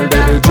juvenile.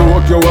 The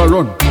joke you a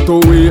run, to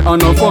we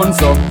and no fun,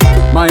 so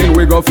mine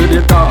we go for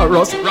the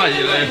Tarrus.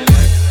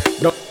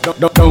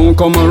 Don't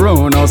come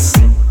around us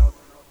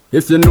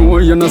if you know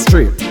you're not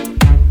straight.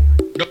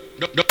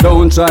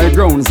 Don't try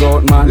grounds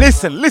out, man.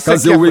 Listen, listen,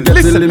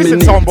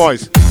 sound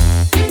boys.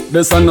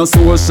 This on a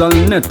social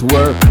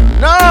network.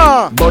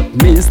 No. But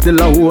me still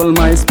a hold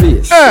my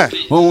space.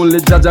 Only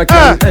Jaja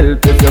can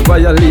help if you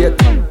violate.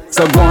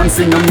 So go and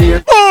sing a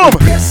mate.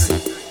 Yes.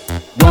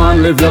 Go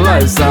and live your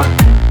life, sir.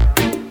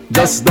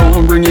 Just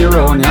don't bring it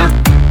around, yeah.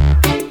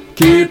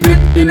 Keep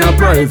it in a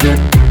private.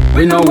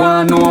 We no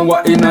want know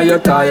what in a your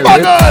toilet.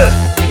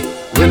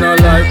 We no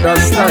like that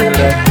style,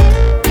 eh.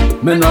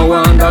 Me no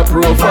want that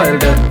profile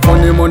there.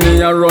 Funny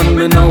money I run,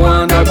 me no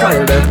want that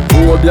kyle there.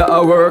 Hope you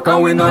a work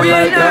and we no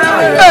like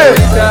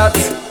that.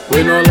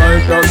 We no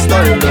like that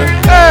style there.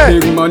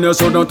 Big man, you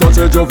shouldn't touch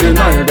a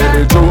juvenile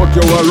there. The joke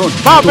you a run.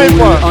 My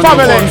people,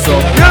 family.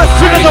 You're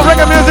singing the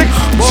reggae music.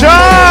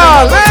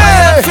 Charly.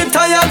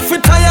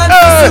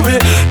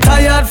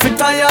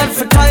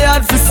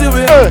 Tired for see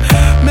we.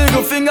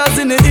 Middle fingers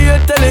in the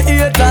ear, tell the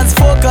ear dance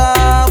fuck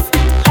off.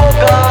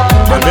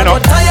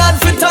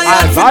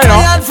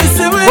 Tired for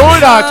see we. Pull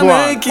that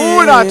one.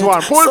 Pull the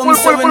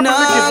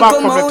kick back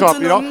from the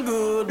top, you know.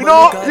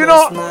 You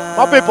know,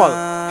 my people,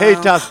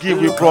 haters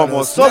give you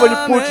promos. So when you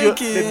put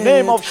the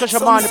name of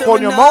Shashamane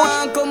upon your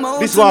mouth,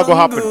 this is what will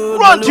happen.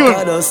 Run tune. Look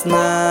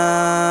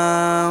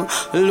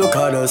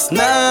at us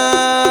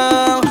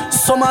now.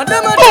 Some of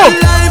them are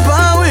life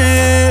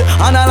away,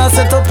 and all I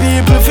set up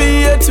people for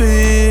hate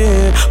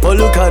we. But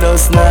look at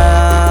us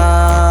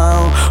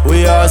now,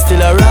 we are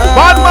still around.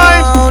 Bad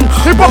mind,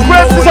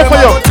 hypocrite, this is for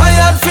you.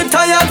 Tired for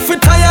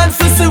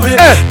see we.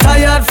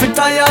 Tired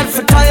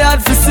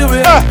for see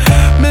we.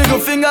 Middle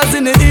fingers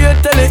in the ear,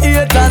 tell the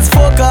ear dance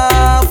fuck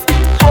off.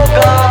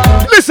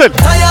 Listen.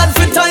 Tired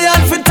for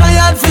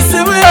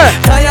see we.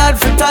 Tired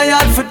for.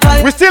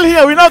 We're still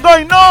here, we're not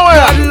going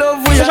nowhere.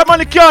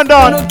 Shashamane can't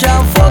down.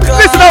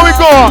 Listen how we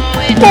go.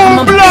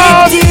 Boom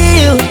blast.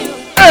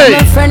 Hey.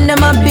 My friend,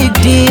 them a big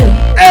deal.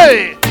 Hey.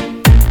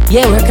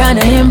 Yeah, we're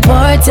kinda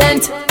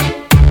important.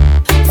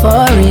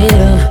 For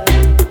real.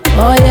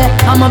 Oh yeah,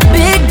 I'm a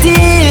big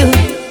deal.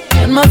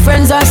 And my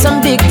friends are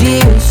some big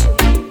deals.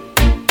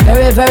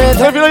 Very, very,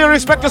 So if you know you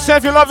respect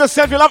yourself, you love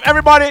yourself, you love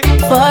everybody.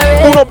 For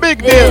real. Uno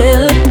big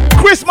deal.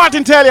 Chris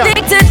Martin tell you.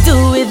 Nothing to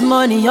do with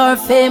money or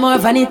fame or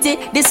vanity.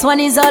 This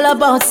one is all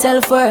about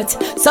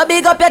self-worth. So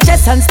big up your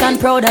chest and stand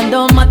proud and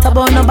don't matter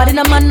about nobody.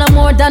 No man no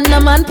more than no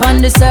man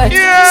pon this earth.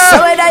 Yeah. So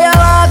whether you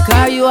walk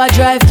or you a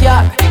drive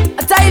car,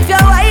 I tell if you're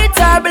white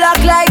or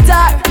black like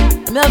tar,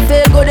 me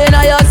feel good in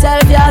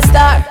yourself, you're a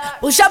star.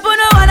 Push up on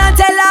the one and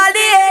tell all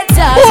the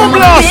haters I'm a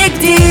big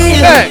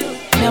deal. Hey.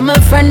 Me and my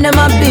friend, them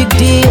a big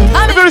deal.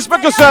 If you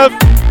respect yourself,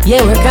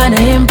 yeah, we're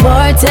kinda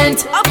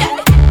important. Okay.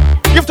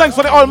 Give thanks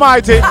for the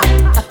Almighty.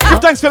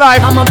 Give thanks for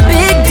life. I'm a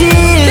big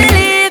deal.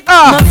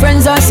 My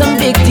friends are some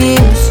big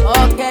deals.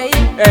 Okay.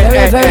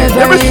 Very, very,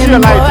 Let me see your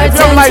lighter. If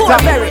you have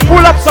lighter,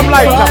 pull up some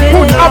lighter.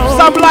 Pull up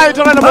some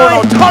lighter on the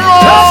board.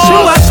 Tarrus! You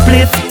a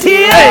split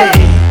tail.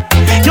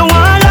 You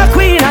want a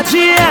queen of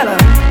jail.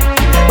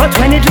 But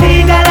when it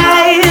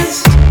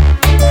legalized,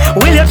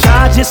 will you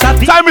charge this a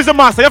fee? Time is the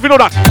master, you have to know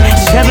that.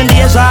 7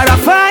 days are a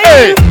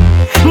fine.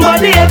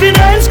 But the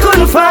evidence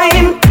couldn't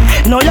find.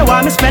 No, you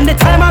want me spend the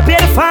time, I pay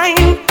the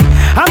fine.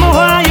 I'm a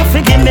want you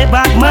to give me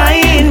back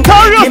mine.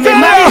 Give me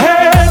my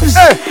herbs,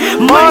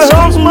 my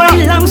songs, my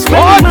lamps,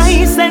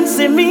 my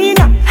Sensi,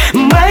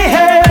 my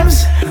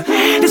herbs.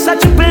 This a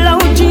triple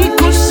OG,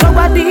 cause so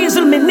a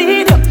diesel me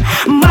need.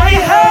 My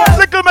herbs.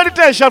 Little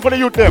meditation for the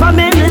youth there. I'm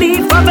in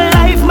leave for my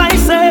life, my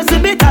Sensi,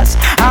 because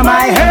I'm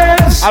my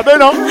herbs. I don't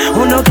know.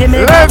 Who no give me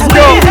Let's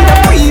go.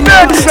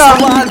 Dexta.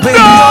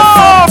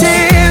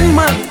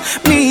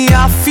 Me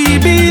a feel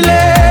believe.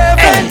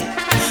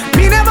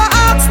 Me never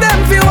ask them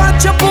if you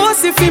watch your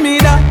pussy for me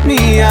that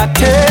me a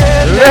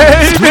tell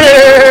them.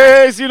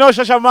 Ladies, you know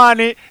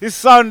Shashamane is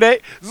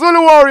Sunday.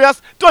 Zulu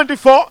Warriors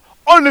 24.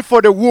 Only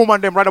for the woman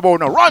them right about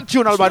now. Run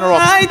tune Albino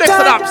Rock.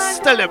 Dexta Daps.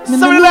 Tell them.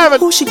 7-11.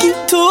 Who she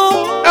get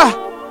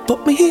to?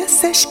 But me here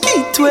say she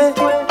get to it.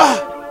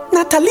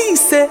 Natalie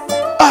say.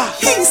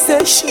 He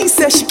say, she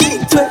say she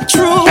get to it.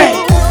 True.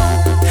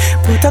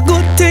 But a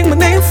good thing my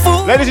name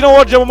for. Ladies, you know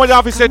what Jim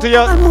have to say to you?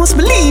 I must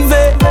believe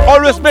it.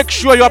 Always make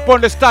sure you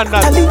understand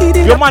that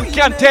your man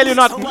can't tell you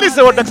nothing.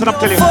 Listen what Dexta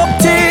tell you.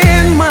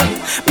 14 man,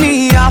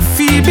 me a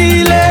feel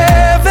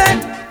believe.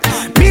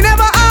 Me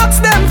never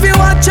ask them if you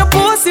watch your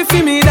pussy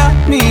for me that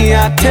me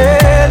a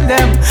tell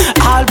them.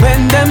 All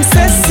when them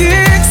say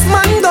 6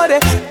 man got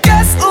it,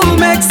 guess who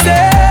makes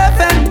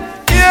 7?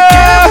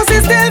 Yeah,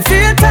 pussy still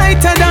feel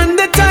tighter than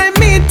the time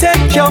me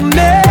take your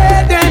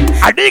maiden.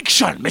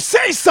 Addiction, me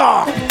say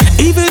so.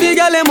 Even the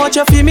girl them watch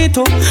you for me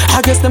too.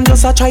 I guess them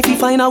just a try to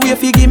find a way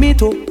fi give me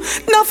too.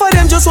 Now for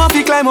them just want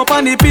to climb up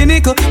on the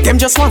pinnacle. Them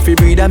just want to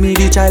breed and me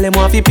the child them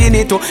want to pin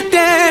it too.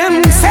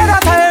 Them say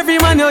that every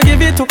man you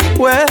give it to.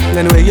 Well,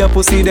 anyway your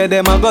pussy there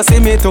them a go see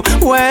me too.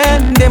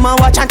 When them a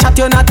watch and chat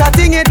you not a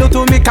thing it do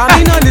to me. Cause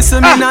me no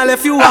listen me no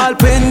left you all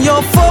when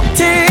you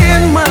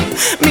 14 man.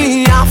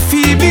 Me a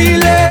fi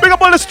believe. Big up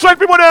all the strike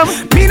people them.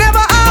 Me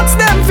never ask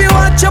them fi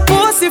watch your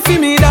pussy fi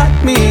me that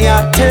me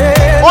a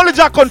tell. Only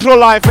Jack control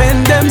life.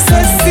 When them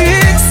say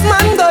 6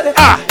 man got it,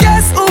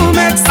 guess who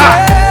makes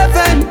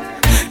 7?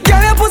 Girl,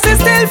 your pussy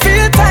still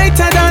feel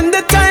tighter than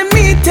the time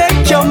me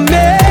take your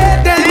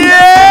maiden.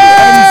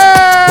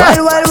 Yeah.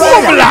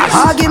 Well,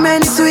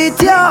 argument sweet,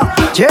 yo.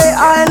 J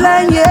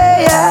Island,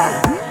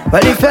 yeah.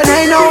 But if you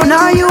ain't know,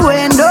 now you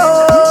ain't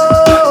know.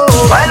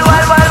 Well.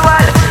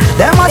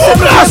 Them a say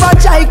me never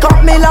try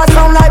cut me la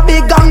sound like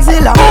big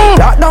gangzilla.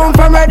 Lock down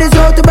from Reddy's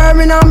Road to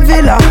Birmingham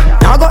Villa.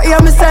 Now go hear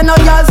me say no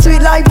y'all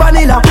sweet like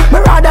vanilla. Me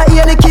rather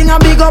hear the king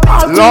and big up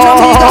all queen and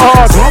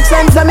bigger. Smoke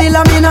sense a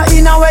milla, me no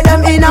inna where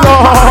them inna.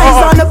 My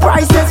eyes on the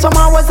prices, some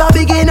I was a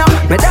beginner.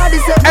 Me daddy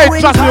said hey,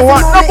 trust me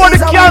what,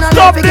 nobody can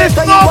stop this.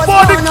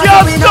 Nobody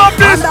can stop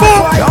this,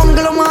 boom.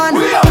 Jungle man,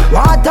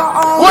 water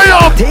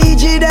on,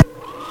 TG them.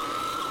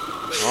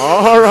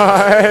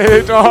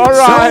 Alright. So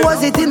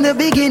was it in the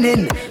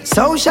beginning,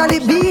 so shall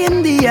it be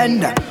in the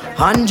end.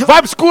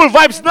 Vibes cool,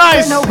 vibes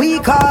nice.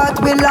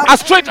 A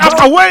straight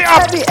after way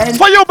up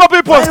for you, my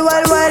people.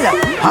 Well,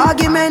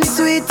 argument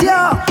sweet,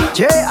 yo.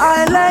 J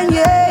Island,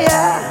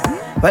 yeah.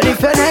 But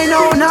if you ain't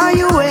know, now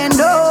you ain't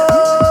know.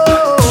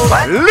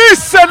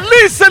 Listen.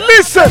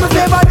 My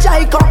favorite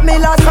chai cut me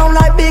last sound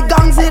like big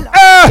gangzilla.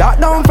 Shot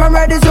down from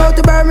Reddy's Road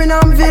to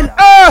Birmingham Villa.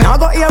 Now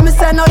go hear me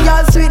say no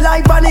y'all sweet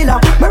like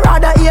vanilla. Me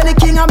rather hear the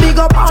king and big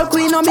up all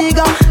queen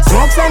Omega.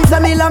 Smoke sense a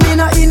milla, me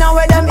no inna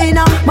where them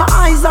inna. My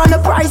eyes on the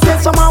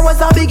prices, some I was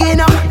a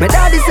beginner. My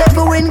daddy said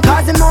for win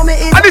cause him know me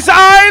is. And this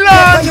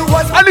island,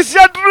 and this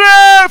your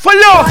dream for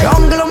you.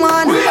 Jungle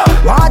man,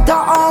 water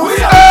on,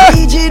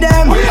 PG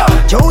them,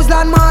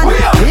 Choseland man,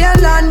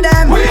 Mainland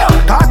them,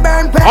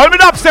 Cockburn Pen. All me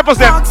up steppers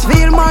them.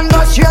 Knoxville man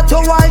go straight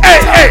to White.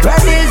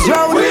 Reddy's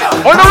Road.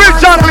 On the real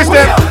jungle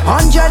them.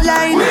 100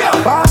 line,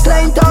 Park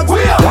Lane Tugs,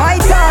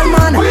 White Hall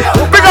man.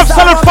 Big up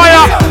Solid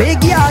Fire.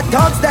 Big yard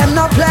Tugs them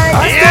no play.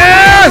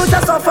 Yes.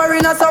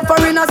 Suffering.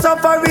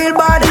 suffer real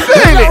bad.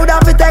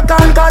 Proud of it, take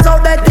on cause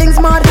out that things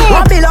mad.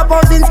 One bill up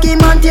housing scheme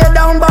and tear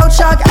down bout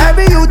shock.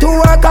 Every youth who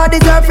work hard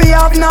deserve free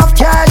have enough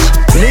cash.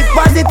 Live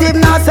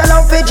positive, not sell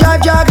out for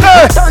drive jog.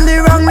 Turn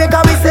the wrong way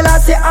cause we still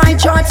have say I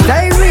charge.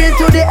 Stay real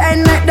to the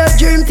end, make the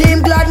dream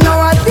team glad. Now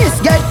at this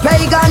get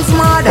pagans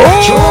mad.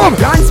 True,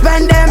 plan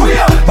spend them.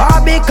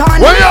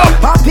 Barbican,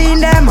 pop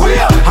in them.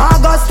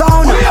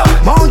 Augustown,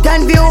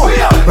 Mountain View,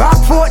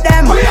 Rockfort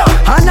them.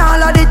 And all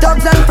of the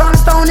thugs and from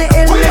Stony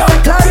Hill, Mr.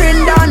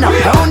 Clarendon,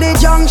 down the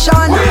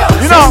junction.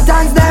 You know,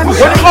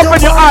 when you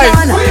open your eyes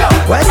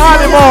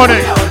early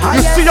morning,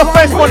 you see your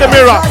face on the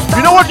mirror.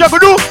 You know what you have to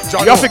do?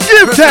 You have to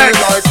give thanks.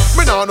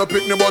 Me nah no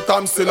pick me, but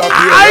I'm still a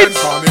parent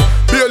for me.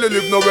 Barely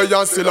live nowhere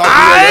and still a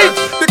parent.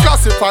 The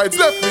classifieds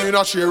left me in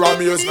a share of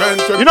me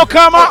spent. You know,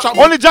 Karma,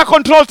 only Jack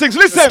control things.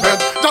 Listen.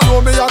 Jah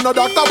know me a no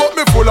doctor, but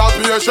me full of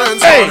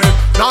patience. Hey.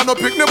 Nah no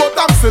pick me, but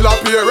I'm still a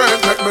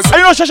parent. Make me and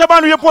you know,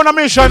 Shashamane, we're upon a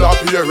mission.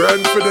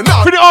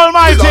 For the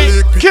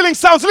Almighty, killing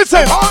sounds.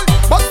 Listen.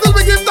 But still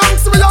we give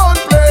thanks to my own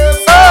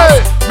place.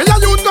 Hey. Me a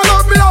youth to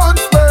love me own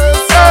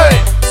space. Hey.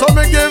 So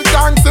me give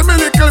thanks to me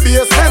little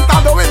basement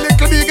and the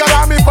little bigger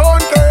than me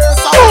phone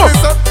case.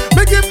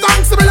 Me give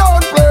thanks to my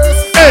own place.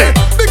 Hey.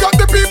 Big up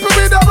the people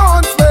with their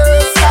own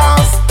space.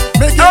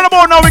 All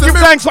about now we give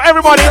thanks for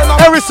everybody,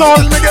 every soul,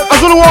 a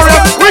Zulu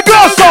warrior. We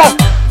go so.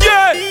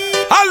 Yeah.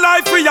 A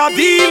life we a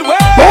deal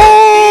with.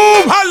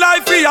 Boom. A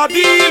life we a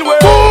deal with.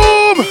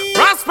 Boom.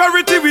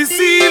 Prosperity we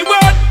seal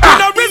with.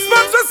 No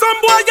response to some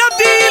boy you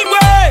deal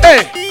with.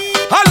 Hey.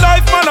 A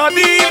life man a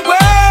deal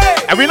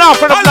with. And we now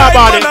friend of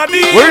nobody.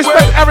 We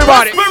respect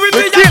everybody.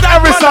 We keep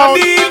every sound.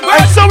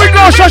 And so we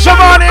go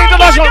Shashamane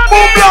International.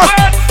 Boom blast.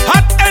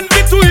 Hot envy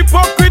to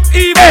hypocrite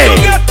evil. Hey.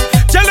 You get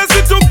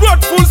jealousy to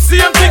grudgeful.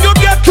 Same thing you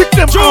get. Kick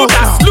them Judas,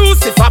 out.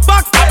 Lucifer,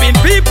 backstabbing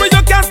people.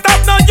 You can't stop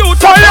no youth.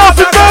 Fire off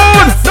the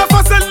bone. No for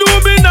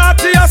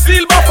Illuminati a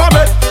silver for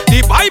me.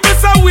 The Bible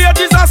say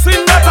wages a sin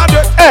not a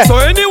debt. So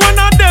any one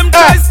of them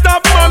try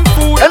stop man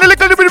food. And the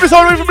little bit of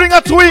sound we bring a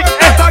tweak.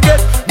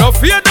 No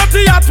fear that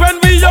he at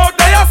when we out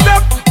there step.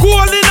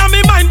 Cool in a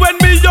me mind when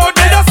me out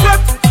there step.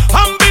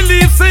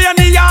 Unbelief say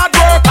any hard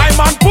work I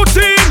man put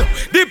in.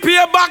 The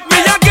payback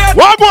me a get.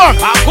 One more.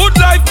 A good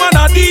life man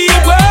a deal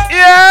with.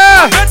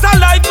 Yeah. A better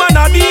life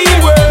man a deal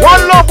with.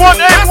 One love, one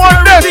aim,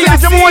 one destiny.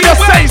 Just when you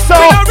say so.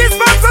 We no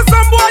response to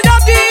some boy a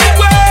deal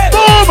with.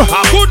 Boom.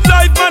 A good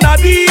life man a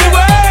deal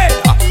with.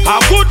 A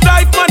good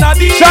life man a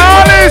deal with.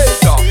 Charly's.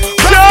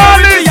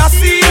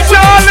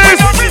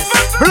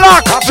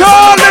 Black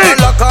Charly.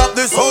 Lock up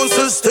the sound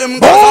system.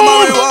 Cause I'm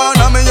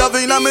marijuana me have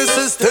in a me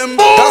system.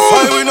 That's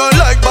why we don't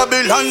like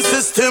Babylon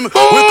system.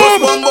 We cause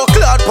bumbo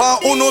clad pa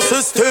uno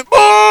system.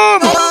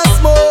 Boom. I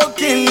smoke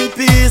in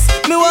peace.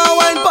 Me want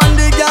wine pon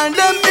the gang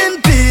them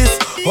in peace.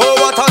 Oh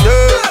what a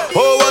day.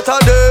 Oh what a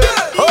day.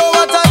 Oh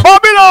what a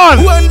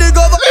Babylon. When the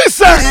government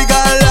listen.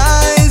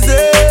 Legalize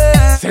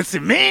it. Sensi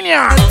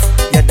mania.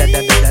 Yeah,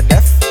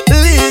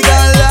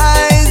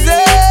 legalize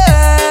it.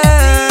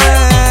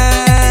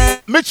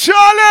 Me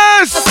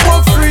Charly's.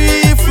 Smoke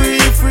free, free,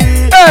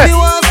 free. Hey. Me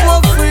want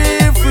smoke free,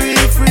 free,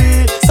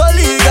 free. So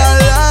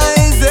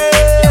legalize it.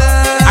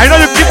 I know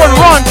you keep on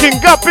ranking.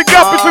 Gappy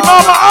for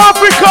Mama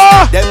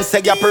Africa. Them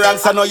say your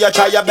parents, I know you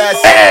try your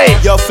best. Hey.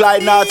 You fly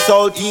north,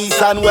 south,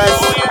 east and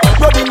west.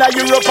 Running to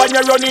Europe and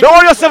you're running. Don't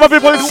worry yourself,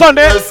 people. It's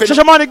Sunday.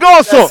 Shashamane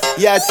go so.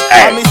 Yes.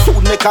 Hey. And me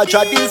soon make a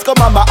Jadins come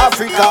Mama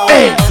Africa.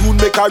 Hey. Soon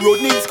make a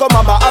Rodnings come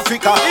Mama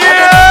Africa.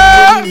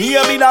 Yeah.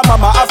 Hear me now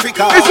Mama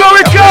Africa. It's where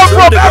we come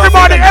from.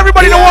 Everybody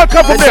in the world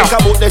come from there.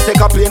 Let's take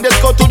a plane. Let's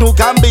go to New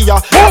Gambia.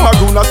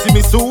 Cameroon see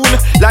me soon.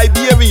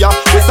 Liberia.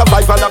 The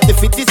survival of the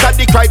fittest and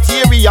the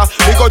criteria.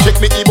 We go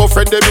check me Igbo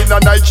friend them in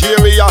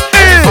Nigeria.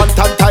 Elephant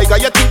and tiger,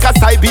 you think of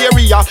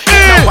Siberia.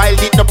 It's no wild,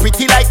 it no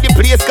pretty like the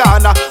place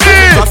Ghana.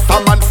 Just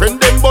a man friend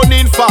them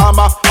burning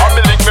farmer. I'm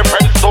link me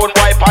friend stone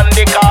wipe on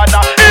the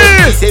corner.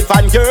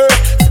 27 years,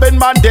 spend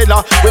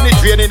Mandela. When it's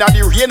raining and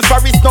the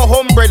rainforest no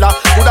umbrella.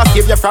 Could have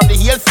saved you from the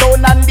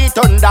hailstone and the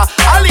thunder.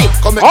 Ali,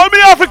 come all me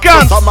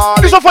Africans,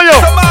 this is for you.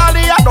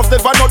 Somalia, I've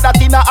never know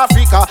that in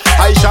Africa.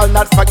 I shall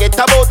not forget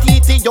about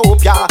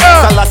Ethiopia.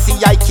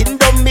 Selassie, I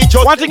kingdom me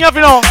just. One thing you have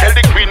to know,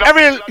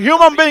 every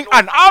human being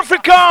an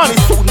African. Me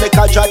soon make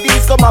a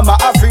Jadis come Mama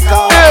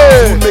Africa.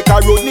 Soon make a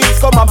Rodnings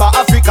come Mama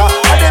Africa.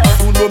 And then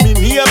soon know me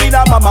near me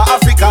na Mama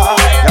Africa.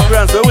 Your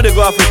friends, where would they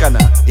go Africa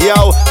now?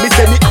 Yo, me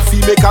say me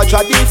feel make a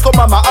Jadis come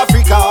Mama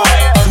Africa.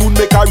 Soon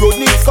make a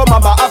Rodnings come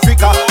Mama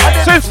Africa.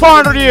 Since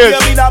 400 years,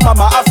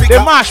 Mama Africa. they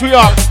mash we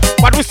up.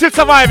 But we still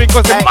surviving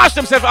because they mash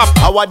themselves up.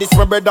 I want this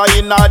my brother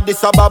in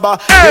Addis Ababa.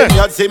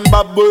 Kenya,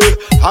 Zimbabwe,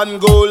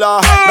 Angola.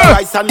 The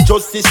rights and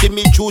justice in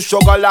me choose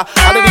sugar.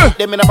 And then put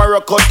them in a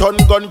Morocco ton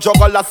gun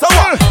juggler. So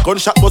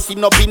gunshot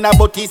busting up in a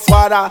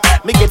Botswana.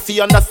 Me get to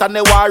understand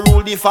the war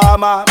rule the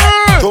farmer.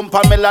 Jump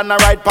on melon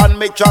and ride pan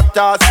make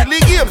tractor. Silly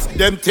games,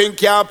 them think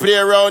can't play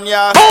around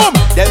ya.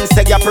 Them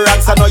say your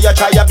parents, I know you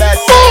try your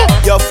best.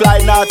 You fly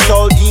north,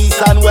 south,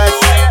 east and west.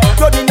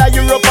 Running to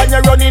Europe and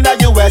you're running to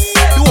US.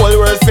 The whole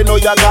world fi know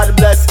you God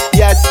bless.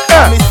 Yes,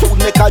 me soon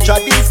make a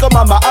Jadis come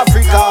Mama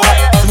Africa.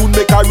 Soon make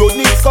make a road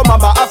needs come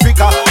on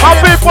Africa. My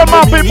people.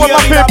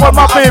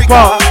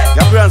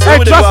 Hey,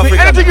 trust me,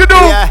 anything you do.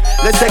 Yeah,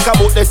 let's take a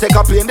boat, let's take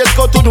a plane, let's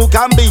go to New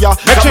Gambia.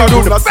 Make sure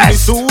you do the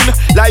best. Soon,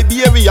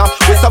 Liberia,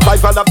 with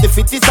survival of the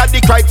fittest and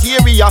the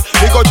criteria.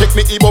 We go check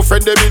me Igbo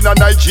friend them in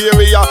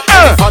Nigeria.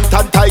 Elephant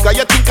and tiger,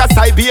 you think of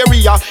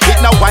Siberia. It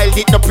no wild,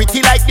 it no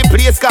pretty like the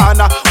place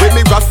Ghana. When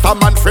me Rasta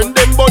man friend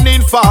them born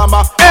in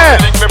farmer.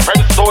 Make me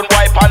friend stone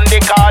wipe on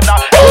the corner.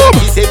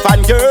 He's a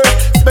fan girl,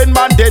 spend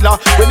Mandela.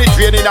 When it's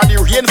raining and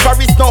the rain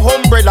forest no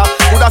umbrella.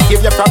 Could have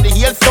saved you from the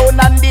hailstone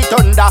and the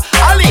thunder.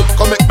 Ali,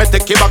 come make me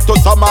take you back to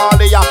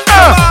Somalia.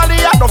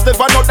 Somalia, don't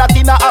ever know that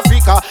in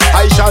Africa.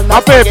 I shall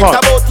not forget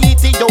about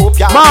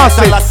Ethiopia.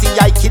 Massive.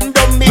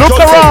 Look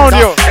around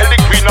you. Tell the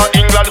Queen of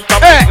England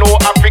stop no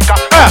Africa.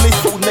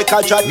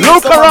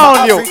 Look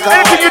around you.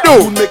 Anything you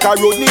do,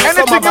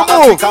 anything you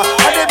move,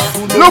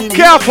 look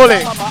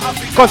carefully.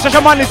 Because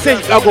Shashamane is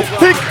saying, I go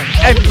pick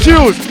and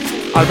choose.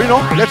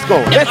 Albino, let's go.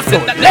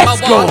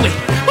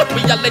 But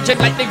we a legend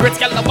like the great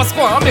girl that was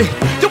squirmy.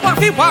 You want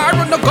the war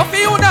on the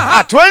coffee on the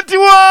hat.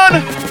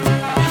 21.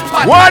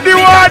 Wadi.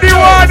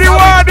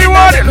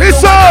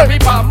 Listen.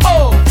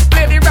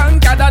 Play the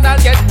rank and I'll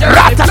get your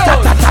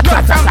close.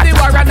 Not from the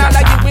war and I'll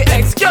give me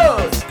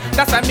excuse.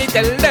 That's why me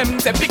tell them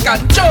to pick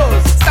and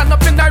choose. Stand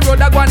up in the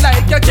road and go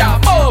like you can't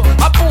move.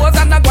 A pose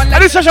and a go like.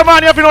 And this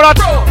Shashamane, if you know that.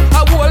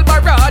 A whole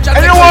barrage. And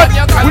you know what?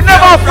 We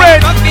never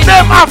afraid.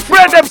 Them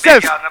afraid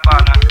themselves.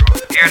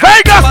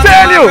 Vegas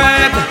tell you.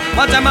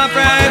 What am I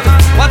afraid?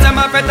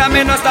 I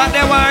may not start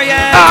the war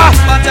yet.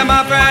 What am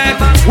I afraid?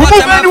 We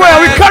move anywhere.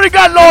 We carry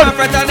God Lord.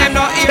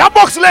 That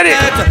box lady.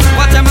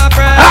 What am I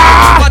afraid?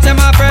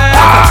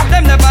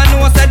 Them never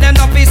know said them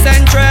not be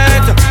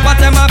centred.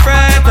 What am I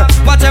afraid?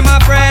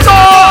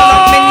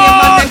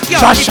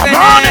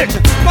 Shashamane.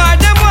 Why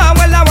them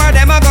want well I where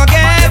them a go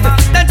get?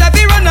 Then to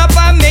be run up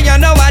on me you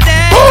know what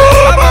them.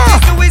 About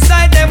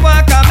suicide them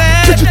want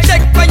commit.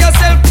 Check for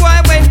yourself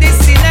why when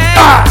this in it.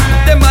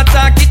 Them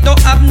attack it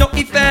don't have no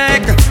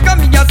effect.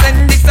 Come here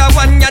send this a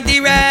one ya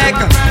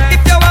direct.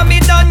 If you want me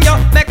done you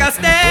make a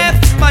step.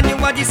 Man you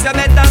want this you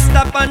better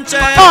stop and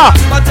check.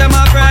 What am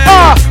I afraid?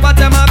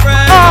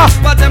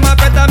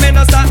 I may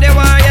not start the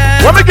war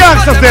yet. When we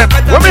gangsters them,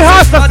 when we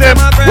hustlers them,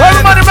 when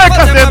we money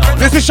makers them,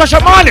 this is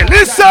Shashamane,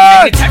 listen!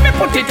 Anytime you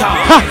put it on,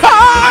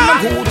 I'm a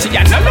Gucci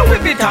and I'm a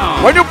whip it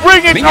on. When you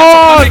bring it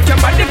on, make your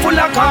body full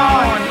of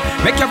corn.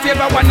 Make your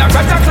favorite one a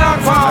rat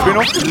clock for. You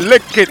know,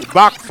 lick it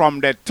back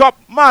from the top.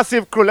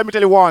 Massive crew, let me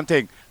tell you one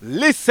thing.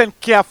 Listen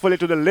carefully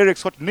to the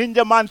lyrics what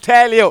Ninjaman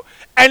tell you.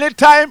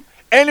 Anytime,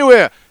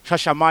 anywhere.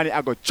 Shashamane,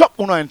 I go chop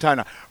uno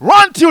entana.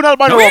 Run tune,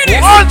 Albano.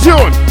 Run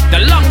tune. The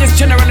longest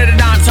general in the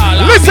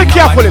dancehall. Listen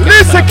carefully.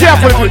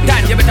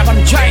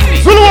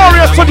 Zulu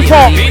Warriors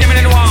 24.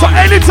 So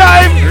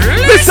anytime,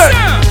 listen.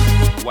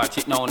 Watch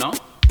it now, no?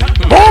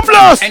 Boom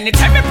blast.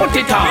 Anytime you put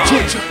it on,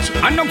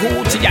 I no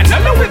Gucci and I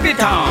no whip it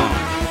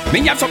on.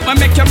 Me have something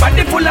make your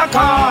body full of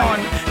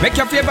corn. Make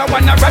your favorite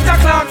one a rat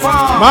clock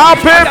for. My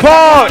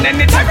people.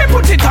 Anytime you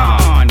put it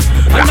on,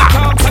 I no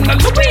talk and I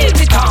Louis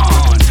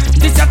Vuitton.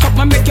 This a top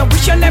man make you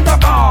wish you never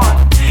born.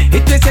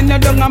 It is in the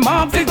dung a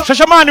mark.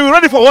 Shashamane, we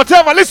ready for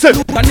whatever, listen.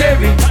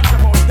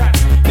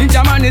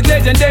 Ninjaman is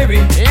legendary.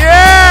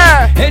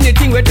 Yeah.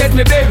 Anything will take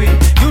me, baby.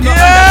 You know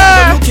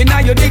I'm looking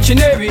at your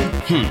dictionary.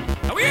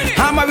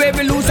 I'm a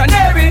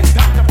revolutionary.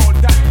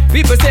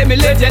 People say me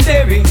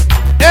legendary.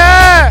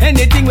 Yeah.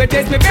 Anything will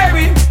take me,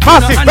 baby.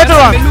 Massive,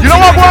 veteran. You know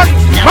what?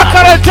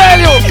 Mackerel tell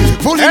you.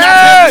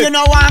 Hey. You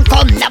know one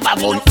come never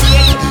won't.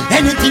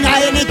 Anything now.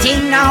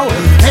 Anything now.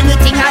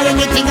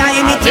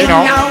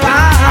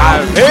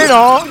 You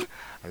know.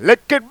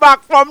 Lick it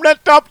back from the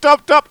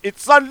top.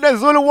 It's Sunday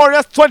Zulu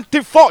Warriors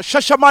 24.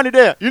 Shashamane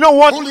there. You know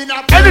what?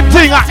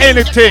 Anything.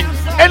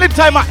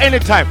 Anytime.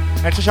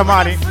 And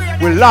Shashamane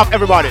will love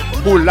everybody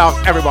who loves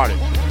everybody.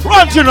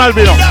 Run tune,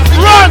 Albino.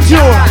 Run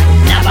tune.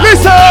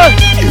 Listen.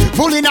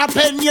 Pulling a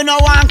pen, you know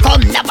one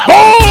come never.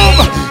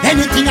 Boom.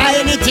 Anything now.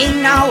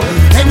 Anything now.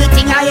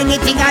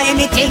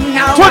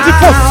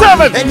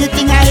 24/7.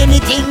 Anything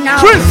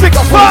now.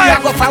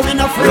 365.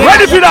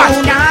 Ready for that?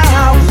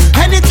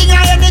 Anything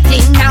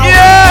now.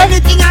 Yeah.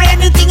 Anything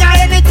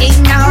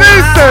now.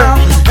 Listen.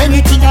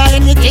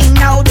 Anything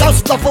now.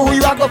 Just go for who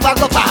you are, go for.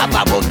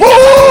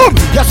 Boom.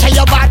 You say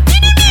you're bad.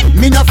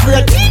 Me not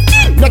afraid.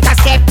 Make a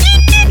step.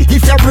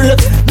 If you're brave,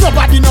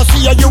 nobody no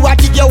see you. You are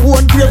dig your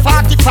own grave.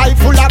 45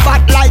 full of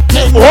bad like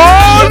 10.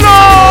 Oh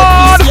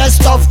Lord! Your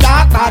stuff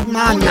dark bad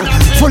man.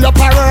 Full of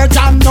words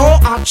and no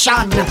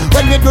action.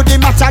 When we do the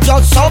matter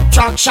just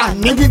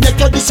subtraction. Maybe make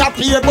you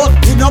disappear but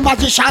you no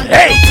magician.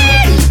 Hey!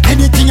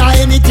 Anything now.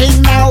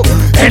 Anything now.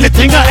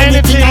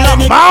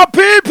 My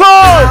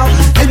people!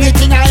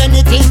 Anything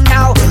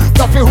now.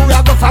 Go for who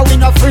you go for we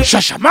no free.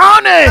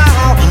 Shashamane!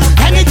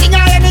 Anything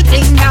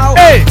now.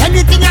 Hey!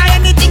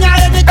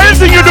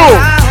 Anything you do,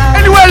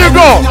 anywhere you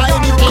go,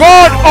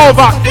 God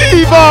over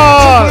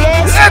evil.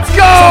 Let's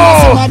go!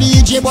 Some a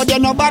DJ but they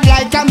no bad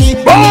like me.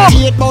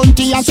 Imitate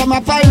bounty and some a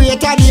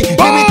pirate addy.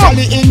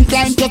 Chemically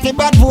inclined to the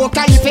bad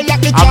vocal. If you like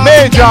the job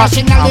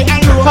internationally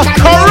and locally.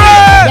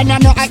 Correct!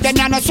 Then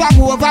I no swag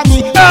over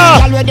me.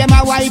 All with them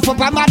a wife up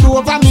and mad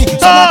over me.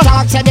 Some a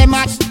talk say them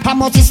at how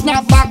much is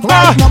snap back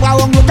right now I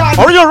won't go down.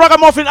 Are you a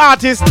ragamuffin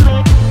artist?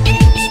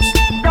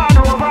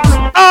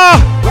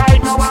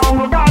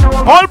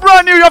 All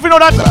brand new, you have to know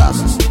that.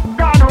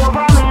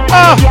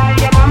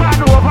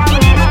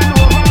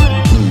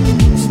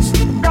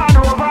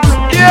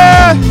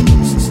 Yeah.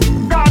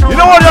 You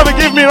know what you have to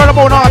give me right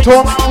about now at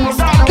home?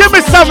 Give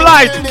me some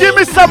light. Give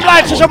me some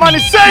light, Shashamane.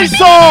 Say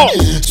so.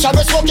 Some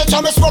me smoke it,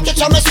 some me smoke it,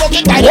 some me smoke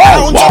it. By the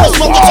pound, some me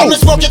smoke it, some me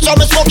smoke it, some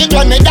me smoke it.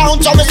 Run me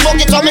down, some me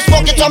smoke it, some me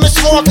smoke it, some me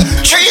smoke.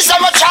 Trees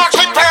of a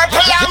chocolate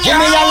purple. Give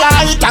me a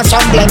light and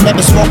some blend, let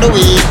me smoke the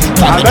weed.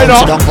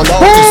 Don't pull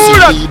out the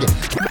seed.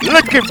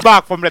 Looking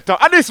back from the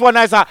top. And this one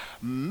is a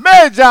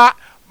major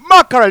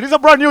Mackerel. These are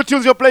brand new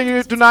tunes you're playing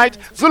here tonight.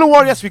 Zulu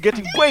Warriors, we're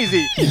getting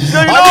crazy.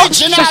 So you know,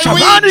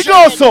 Shashamane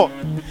goes so.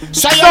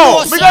 So,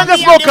 we got the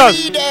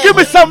smokers. Give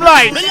me some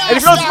light. And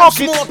if you don't smoke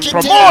it,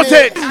 promote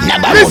it.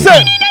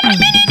 Listen.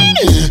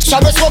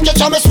 Some smoke it,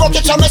 some smoke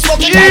it, some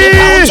smoke it.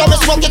 Some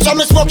smoke it,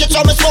 some smoke it,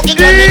 some smoke it.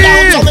 Run me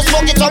down, some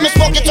smoke it, some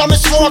smoke it, some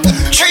smoke.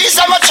 Trees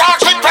of a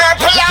chocolate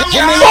purple.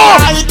 Give me a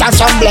light and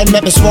some blend,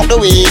 make me smoke the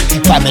weed.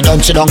 From me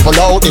don't you don't pull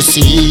out the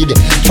seed.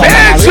 From me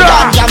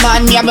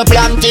Ninjaman, yeah me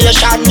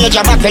plantation. Yeah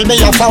Shabba fill me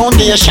your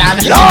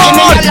foundation. Give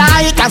me a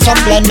light and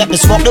some blend, make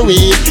me smoke the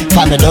weed.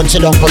 From me don't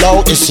you don't pull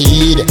out the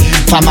seed.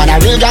 From me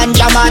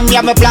Ninjaman, yeah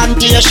me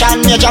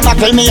plantation. Yeah Shabba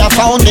fill me your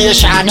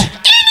foundation.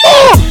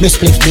 Me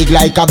split big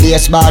like a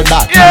baseball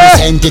bat. Me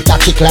send it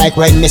a kick like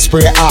when me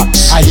spray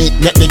axe. I hit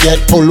make me get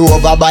pulled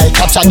over by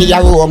cops and the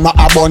aroma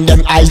abon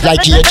them eyes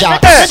like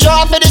K-Jacks. Me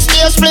drop for the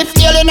stairs, flip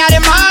feeling at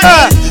the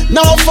morning.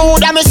 No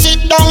food and me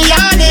sit down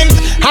yawning.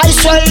 I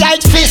swell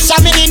like fish, I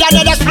me need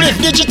another split.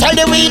 Digital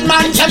the weed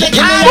man, tell me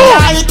give me a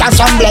light and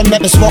some blend, make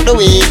me smoke the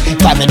weed.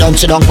 From me don't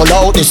sit down, pull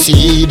out the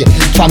seed.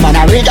 From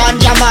an Oregon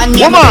Jaman,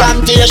 yeah me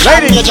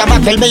plantation. Yeah Shabba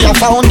fill me your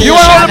foundation. You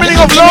want the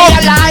meaning of love? Give me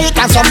a light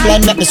and some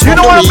blend, make me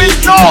smoke the weed.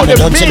 The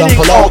don't you don't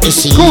pull out the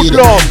seed. Good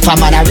love.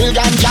 From an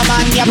Oregon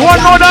Jaman, yeah you want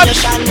to know that?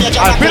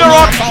 I'll be the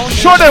rock.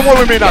 Show them what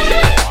we mean that.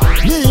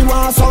 Me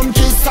want some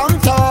kiss,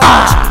 some touch.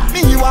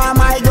 Me want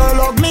my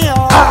girl hug me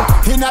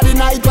up. Inna the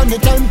night when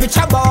the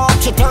temperature up,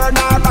 she turn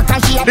her back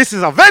and she. This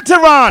is a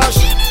veteran.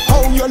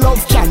 How your love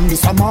can be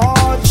so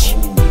much?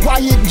 Why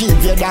it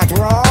give you that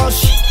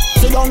rush?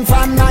 Sit down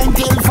from 9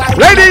 till 5.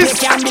 Ladies,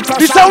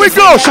 this is how we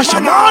go.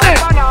 Shashamane.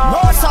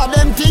 Most of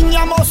them thing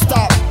you must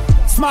stop.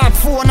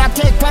 Smartphone I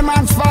take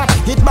payment spot.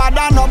 It bad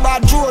and no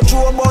bad. Joe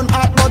bun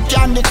hot but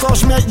Candy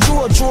Crush make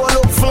Joe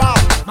look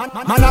flat.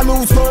 Man I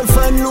lose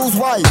girlfriend, lose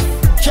wife.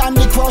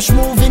 Candy Crush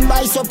moving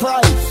by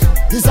surprise.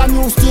 This a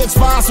new stage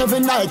pass every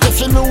night. If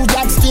she lose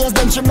that stage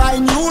then she buy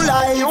new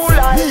life.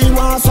 Me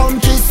want some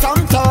kiss,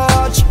 some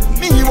touch.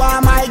 Me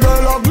want my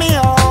girl hug me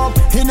up.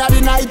 Inna the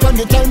night when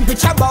the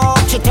temperature up,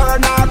 she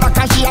turn her back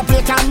and she a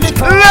play Candy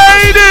Crush.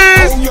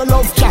 Ladies! Oh, your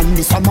love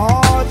candy so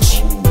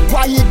much.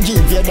 Why it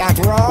give you that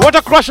rush? What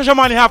a crush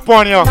Shashamane have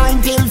on you.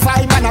 9 till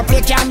 5 and I play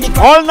Candy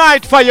Crush. All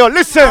night for you,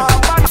 listen.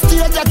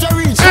 Stage that you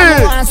reach,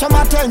 I want some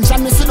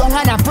attention. Me sit down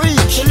and I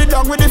preach. She lay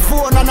down with the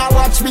phone and I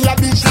watch me a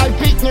beach like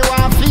picnic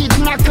and feed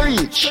in a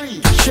creech.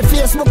 She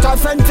Facebook her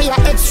friend for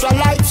your extra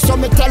life. So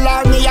me tell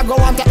her me I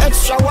go want the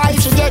extra wife.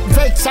 She get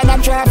vexed and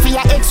I try for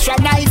your extra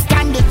knife.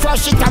 Candy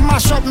Crush it and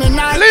mash up me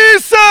knife.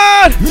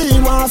 Listen! Me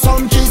want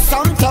some kiss,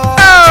 some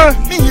touch.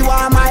 Me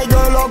want my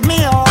girl hug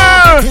me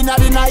up. Inna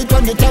the night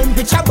when the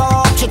temperature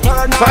up, she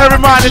turn. So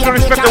every man needs to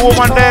respect the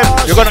woman there.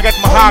 You're gonna get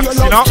my hearts,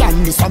 you know.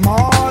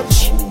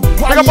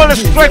 Pick up all the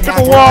straight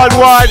people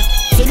worldwide.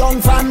 Cause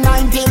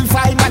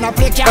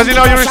you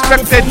know you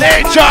respect the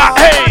nature.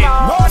 Hey!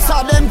 Most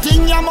of them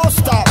thing you must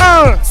stop.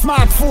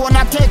 Smartphone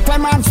I take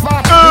payment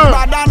spot.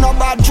 Bad and no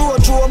bad.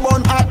 Joe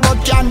bun hot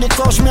but Candy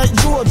Crush make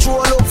Joe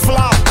look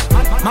flat.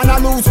 Man I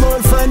lose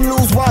girlfriend,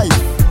 lose wife.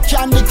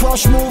 Candy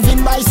Crush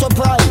moving by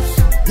surprise.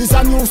 This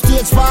a new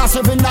stage pass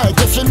every night.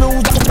 If she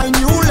lose a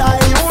new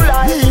life.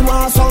 Me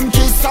want some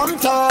kiss, some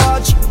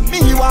touch.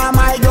 Me want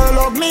my girl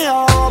hug me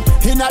up.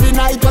 Inna the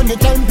night when the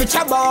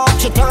temperature up,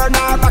 she turn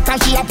her back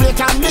and she a play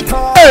Candy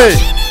Crush.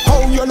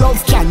 How your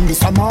love can be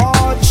so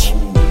much?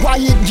 Why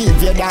it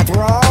give you that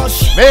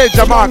rush?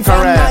 Major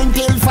Mackerel. 9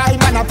 till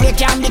 5 and I play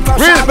Candy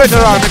Crush. Real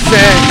veteran, me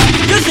saying.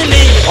 You see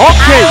me?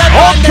 Okay.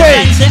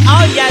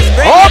 Oh yes,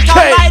 bring it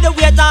come by the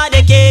weight of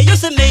the key. You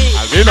see me? I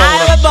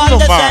will burn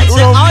the sense. Oh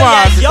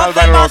yes, your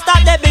paper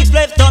start the big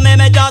split to me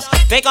just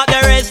pick up the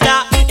wrist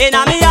in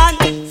a me hand.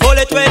 Full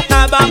it with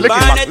herb and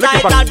burn it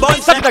tight and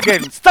bun. Start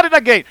it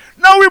again.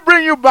 Now we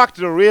bring you back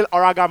to the real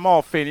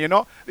ragamuffin, you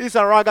know. This is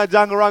a raga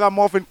jungle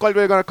ragamuffin. Call it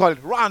what you're gonna call it.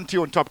 Run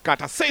tune top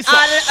cutter. Say so.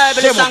 All the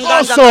herbalists and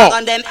ganja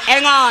and them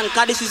hang on,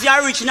 cause this is the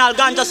original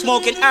ganja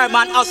smoking,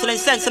 urban hustling,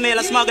 Sensi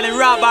smuggling,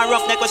 robber and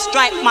roughneck with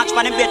stripe match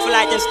for them bait for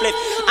light and split.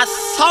 A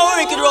sour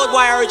wicked road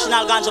boy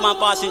original ganja man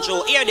passing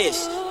through. Hear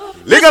this.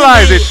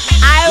 Legalize it.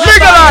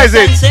 Legalize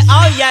it.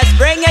 Oh yes,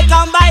 bring it,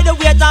 come by the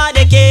weight of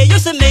the key. You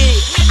see me,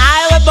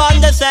 I will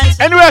burn the sense.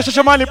 Anyway,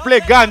 Shashamane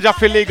play ganja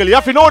for legal. You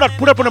have to know that,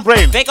 put up on the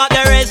brain. Pick up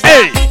the wrist,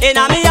 in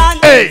a me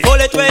hand. Pull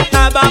it with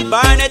herb and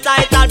burn it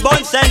tight and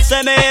bun sense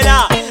me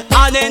da.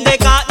 And in the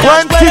car,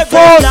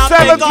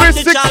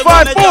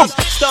 24/7/365, boom.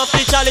 Stuff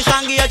the chalice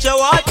and get your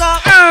water.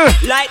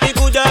 Light the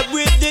good up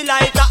with the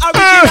lighter.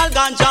 Original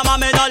ganja, man,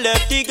 me no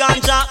left the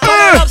ganja.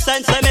 Come up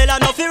sense me la,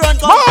 no fi run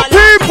come. More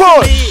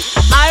people.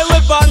 I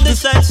will burn the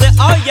sense.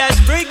 Oh yes,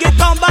 bring it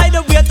come by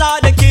the weight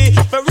of the key.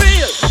 For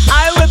real,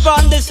 I will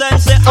burn the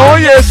sense. Oh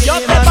yes.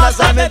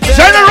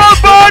 General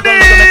body.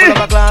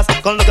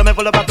 Come look at me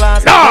full of a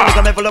class. Look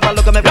at me full of a,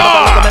 look at me full of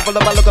a, look at me full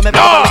of a, look at me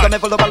full of a, look at me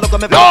full of a, look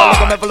at me full of a,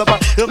 look at me full of a.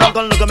 You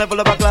look at me full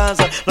of a class.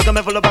 Look at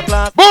me full of a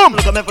class. Boom.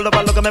 Look at me full of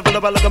a, look at me full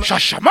of a, look at me.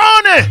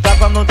 Shashamane. Stop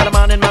from noon till the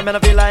morning, man. I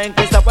feel like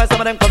Chris. Why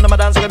some of them come to my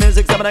dance with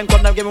music, some of them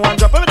come to give me one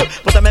drop.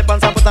 Put on my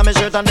pants and put on my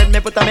shirt and then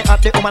me put on me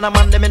hat. The woman and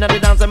man them inna the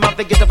dance, them have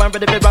to get up and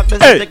ready for rock.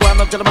 This is the one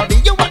up till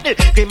the you want it.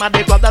 Cream and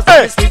the club, that's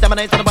the sweet. I'm a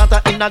nice and the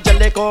butter in a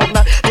jelly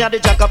coconut. Me and the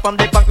jack up from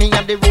the back, me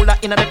and the ruler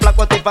in a the black.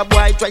 What if a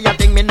boy try a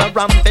thing, me no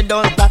ramp it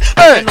don't start.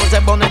 Me know say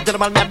bun it till the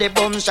man, me and the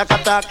boom shack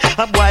attack.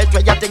 A boy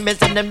try a thing, me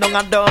send them down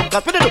and down.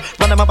 Cause what they do?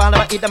 Run them a ball,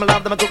 them a eat them,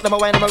 love them, cook them,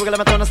 wine them, wiggle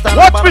them, turn a stand.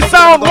 Watch me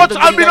sound, watch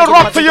Albino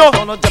rock for you.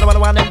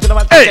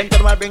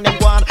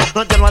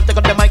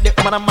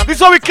 This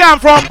is where we came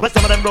from.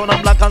 Some of them brown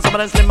and black and some of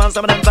them slim and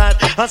some of them fat.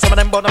 And some of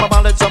them bottom of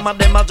ballad, some of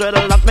them are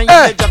dreadlock. Me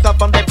and the jack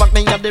up and they pack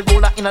me and the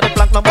ruler in the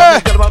black. No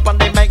more terrible and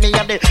they make me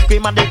and the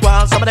cream and the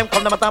wall. Some of them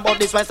come them a talk about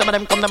this way, some of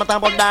them come them a talk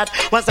about that.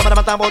 When some of them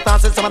a talk about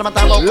dancing, some of them a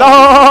talk about Lord,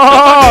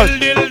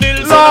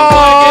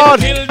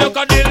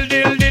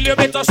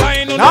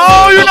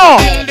 now you know.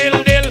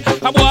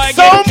 Some boy,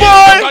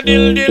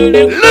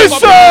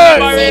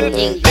 listen.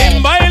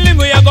 Limb by limb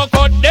we a go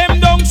cut them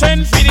down,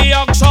 send for the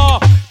oxa.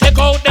 Take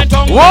out the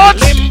tongue. What?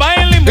 Limb by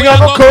limb we a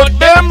go cut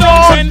them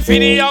down, send for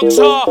the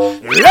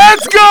oxa.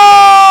 Let's go!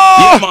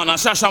 Yeah man, a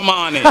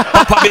Shashamane,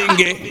 Papa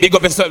Bingy, big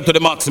up yourself to the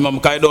maximum,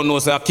 cause I don't know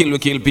say I kill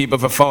people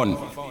for fun.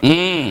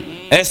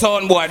 Hey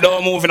son boy,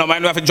 don't move no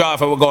mind, we have to draw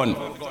for a gun.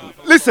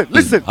 Listen.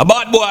 A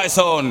bad boy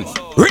son.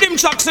 Rhythm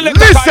track selector,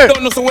 cause I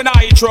don't know so when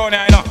I eat round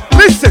here, you know.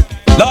 Listen.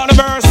 Lord of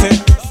mercy.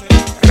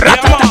 Yeah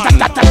man,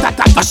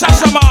 a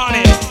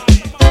Shashamane.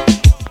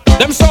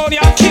 Them sound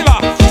ya killer.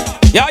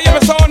 Yeah, you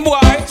have a sound boy.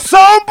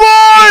 Sound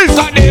boys.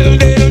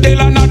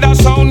 Dill, another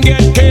sound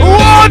get killed.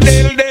 What?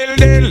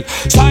 Dill.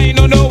 Sign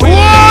on the way.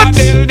 What?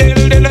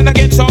 Dill, and I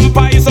get some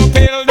pies up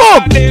hill.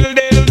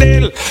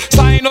 Dill.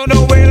 Sign on the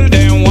will.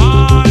 Them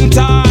one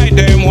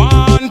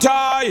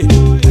tie.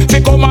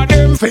 Pick up my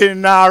them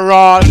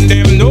funeral.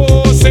 Them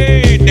no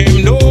say,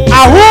 them no.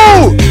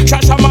 Ahoo!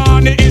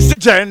 Shashamane is the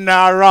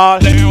general.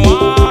 Them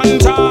one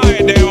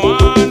tie.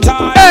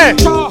 Hey.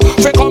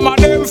 Pick up my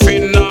them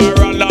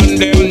funeral and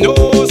them no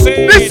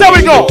say. This how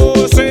we go.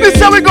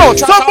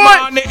 Some boy,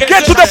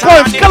 get to the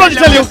point. Can I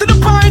tell you? To the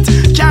point.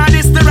 God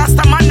is the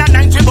Rasta man and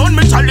 90 bone.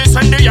 Me tell this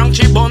and the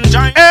Yankee bone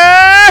giant.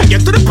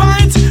 Get to the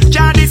point.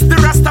 God is the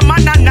Rasta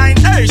man and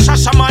 90. Hey,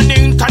 Shashamane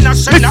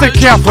international. Listen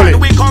carefully.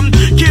 We come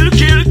kill a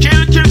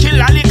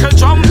little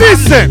drum.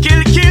 Listen. Kill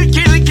a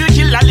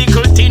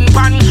little tin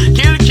pan.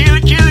 Kill a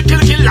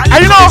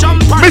little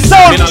jump pan. Me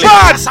sound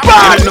bad.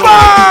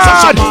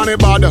 Shashamane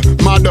bad,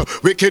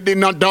 wicked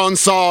in a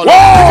dancehall.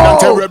 Wicked and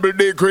terrible,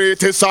 the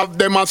greatest of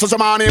them all.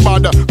 Shashamane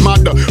mad,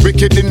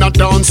 wicked in a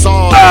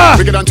dancehall.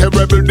 Wicked and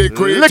terrible, the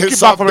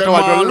greatest of them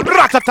all.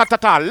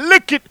 Ratatata,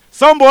 lick it.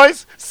 Some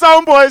boys,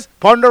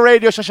 pon the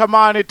radio,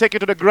 Shashamane, take it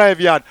to the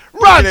graveyard.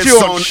 Right, you,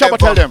 Shabba,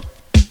 tell them.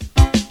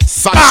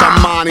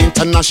 Shashamane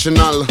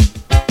International.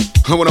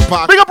 I wanna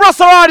park. Big up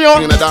Rasta Radio.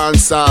 In a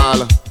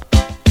dancehall.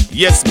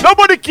 Yes,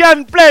 nobody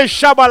can play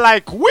Shabba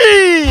like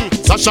we.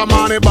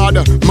 Shashamane mad,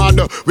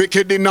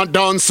 wicked in a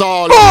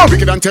dancehall.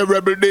 Wicked and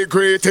terrible, the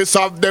greatest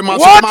of them all.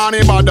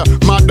 Shashamane mad,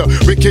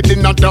 wicked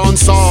in a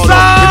dancehall. Wicked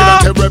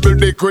and terrible,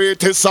 the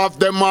greatest of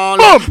them all.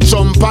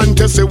 Jump and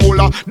Tessie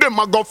Woola, them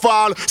a go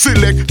fall.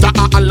 Select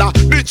Allah,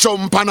 the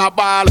jump and a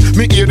ball.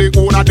 Me hear the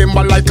owner, them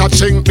a like a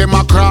chink, them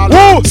a crawl.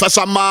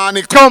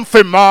 Shashamane come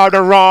for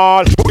murder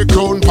all. The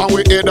crown pan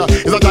we head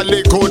is a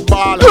liquid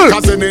ball.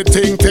 Cause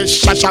anything to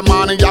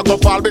Shashamane, ya go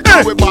fall.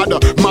 We mad.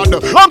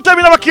 Long time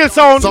you never kill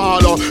sound.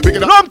 Long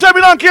time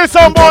you don't kill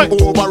sound, boy.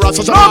 Long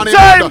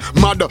time.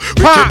 Mad.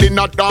 We did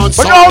not dance.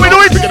 But now we do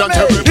it.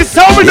 This is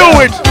how we do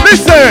it.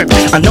 Listen.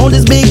 I know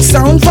this big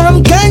sound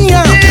from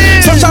Kenya.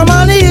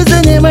 Shashamane is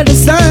the name of the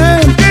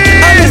sign.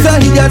 And this a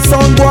idiot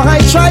sound boy I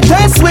try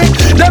test with.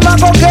 Them a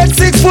go get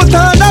 6 foot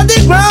under the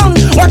ground.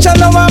 Watch out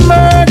now I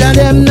murder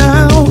them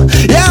now.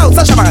 Yo,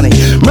 Shashamane,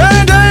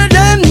 murder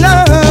them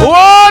now.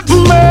 What?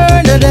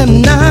 Murder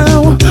them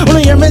now.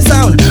 Wanna hear me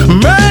sound?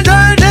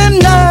 Murder them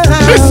now.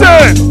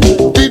 Listen.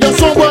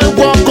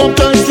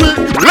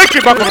 Lick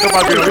it back up to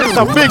my video. It's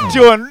a big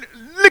tune.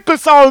 Little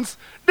sounds.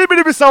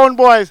 Dibby sound,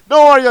 boys.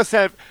 Don't worry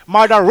yourself.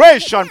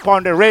 Moderation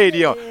on the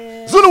radio.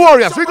 Zulu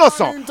Warriors, we got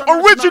some.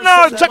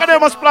 Original Check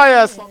them as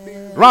players.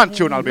 Run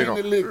tune,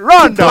 Albino.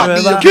 Run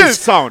down. Kill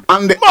sound.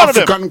 And the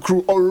African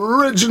crew,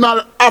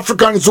 original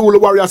African Zulu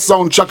warrior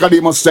sound, Chaka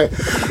must say.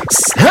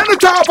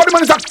 Anytime for the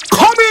man is a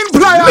coming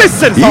player.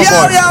 Listen, yo,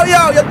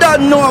 you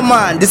don't know,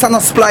 man. This is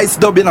not splice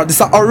dub, you know.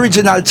 This is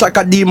original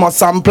Chaka Demo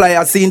sound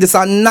player scene. This is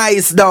a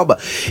nice dub.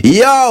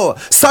 Yo,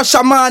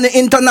 Shashamane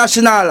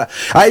International.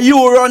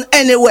 You run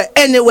anywhere,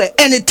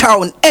 any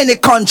town, any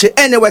country,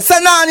 anywhere.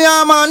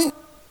 Senania, man.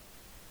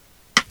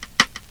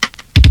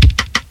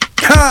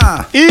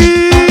 Ha!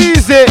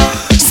 Easy!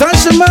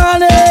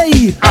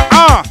 Shashamane!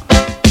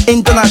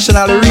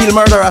 International real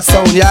murderer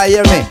sound, you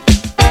hear me?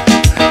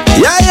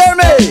 You hear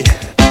me?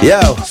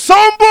 Yo!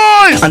 Sound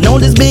boys! I know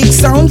this big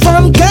sound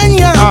from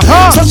Kenya.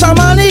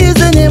 Shashamane is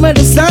the name of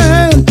the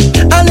sound.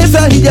 And if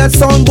I hear that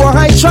sound boy,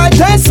 I try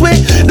test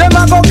with them,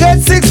 I go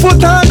get 6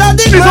 foot under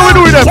the ground.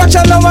 Watch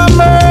out now, I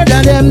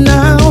murder them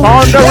now.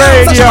 On the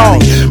radio.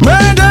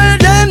 Murder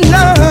them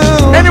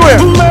now. Anywhere.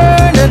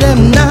 Murder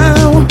them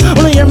now.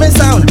 Wanna hear me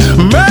sound?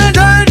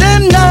 Murder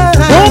them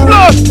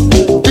now.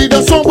 Did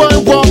a song boy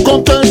walk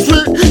contest me?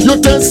 You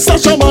test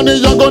Shashamane,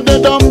 you go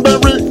dead and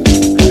bury.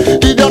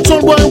 Did a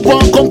song boy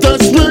walk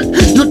contest me?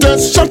 You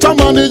test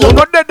Shashamane, you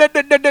go dead.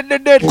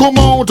 Come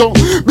out,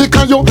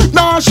 because you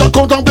nah shock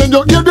out and when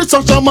you hear the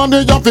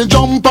Shashamane, you have to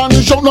jump and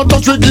shout, not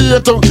touch the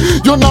gate.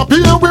 You not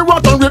here with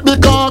what and rip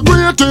because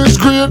great is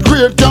great,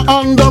 you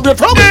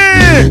underrate from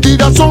me. Did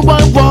a song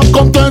boy walk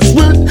contest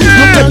me?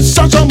 You test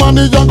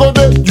Shashamane, you go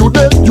dead, you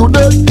dead.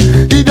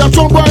 Did a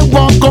song boy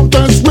walk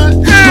contest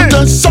me? You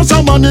test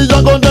Shashamane, you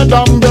go dead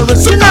and bury.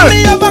 You know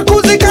me have a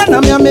cozy can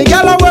and me and me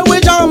gal away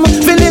with jam.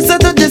 Feel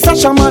listen to the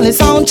Shashamane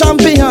sound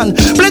champion.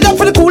 Play up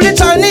for the cool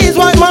Chinese,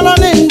 white man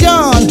and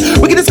Indian.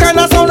 We get this kind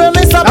of sound and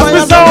Mr.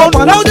 Fire.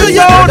 How do you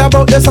know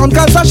about the sound?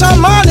 Cause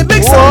Shashamane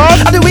big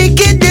sound. And the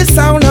wickedest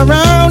sound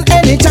around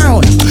any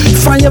town.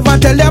 If I ever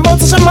tell you about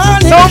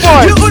Shashamane,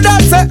 you could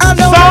have said I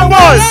don't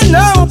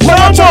know. But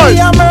actually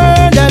I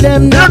murder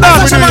them now.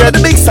 Shashamane the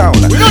big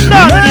sound.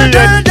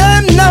 Murder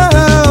them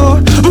now.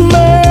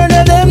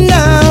 Murder them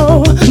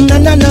now.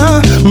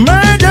 No.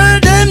 Murder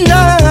them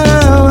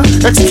now.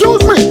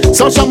 Excuse me,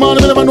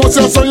 Shashamane, me never know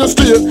say so you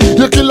stay.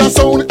 You kill a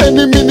sound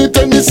any minute,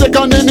 any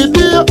second, any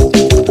day.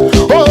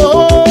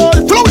 Oh,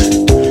 flow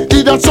it.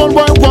 Did that sound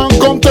boy one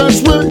come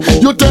test me?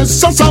 You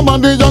test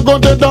Shashamane, you go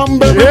dead and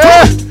bury.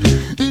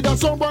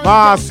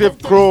 Massive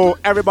crew,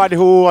 everybody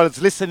who was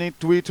listening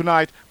to it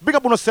tonight. Big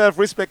up on yourself,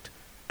 respect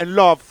and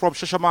love from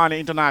Shashamane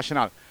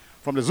International,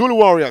 from the Zulu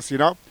Warriors, you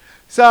know.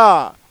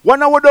 So, when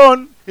we're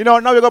done, you know,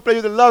 now we're going to play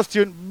you the last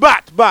tune.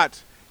 But,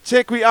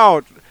 check we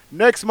out.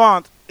 Next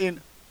month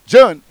in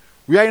June,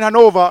 we are in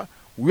Hanover,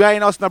 we are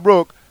in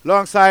Osnabrück,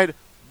 alongside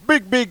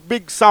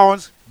big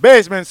sounds,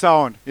 basement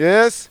sound,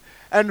 yes?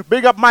 And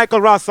big up Michael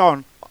Ross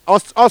sound.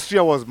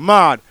 Austria was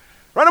mad.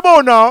 Right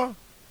about now,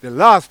 the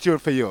last tune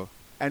for you.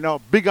 And now,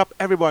 big up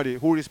everybody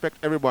who respect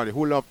everybody,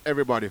 who love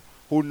everybody,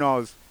 who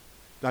knows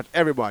that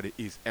everybody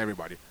is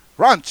everybody.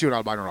 Run tune,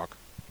 Albino Rock.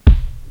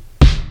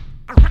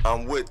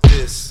 I'm with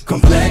this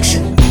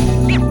complexion.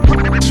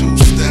 Two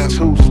steps.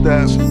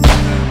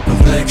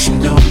 Complexion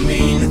don't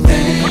mean a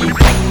thing.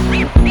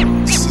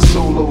 It's a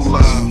solo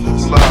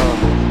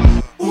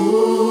live.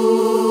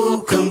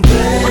 Ooh,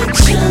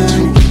 complexion.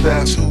 Two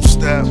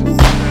steps.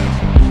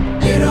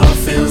 It all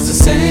feels the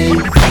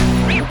same.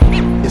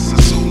 It's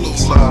a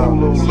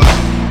solo live.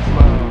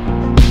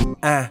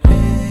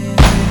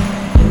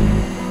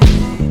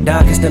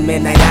 Dark is the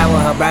midnight hour,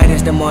 her bright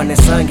is the morning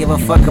sun. Give a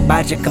fuck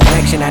about your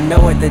complexion, I know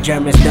what the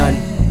German's done.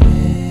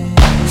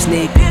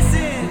 Sneak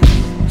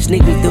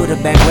me through the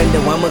back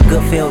window, I'm a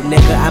good field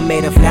nigga. I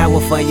made a flower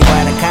for you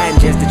out of cotton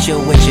just to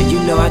chill with you. You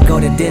know I go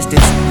the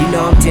distance, you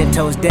know I'm 10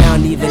 toes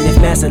down even if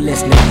Massa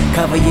listening.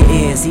 Cover your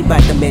ears, he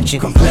bout to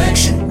mention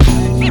complexion.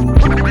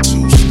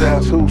 Two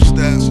steps.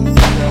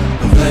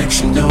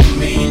 Complexion don't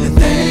mean a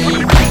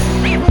thing.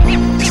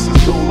 It's a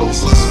solo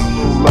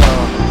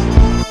live.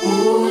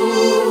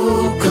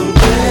 Ooh,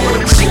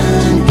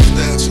 complexion.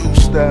 Two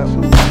steps.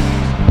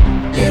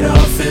 It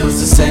all feels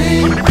the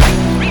same.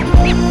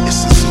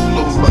 It's a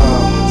solo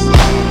live.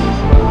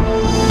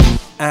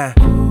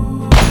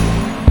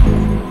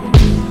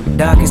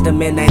 Dark is the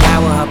midnight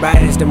hour, her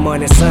bright is the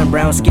morning sun.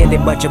 Brown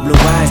skinned but your blue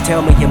eyes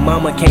tell me your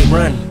mama can't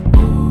run.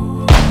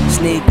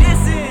 Sneak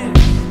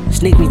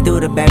me through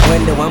the back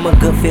window, I'm a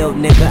good field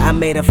nigga. I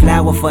made a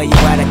flower for you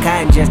out of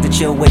cotton just to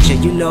chill with you.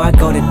 You know I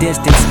go the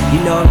distance, you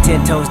know I'm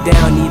 10 toes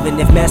down even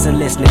if Massa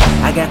listening.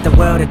 I got the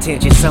world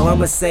attention, so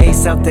I'ma say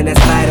something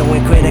that's vital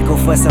and critical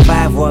for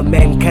survival of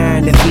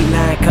mankind. The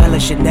feline color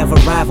should never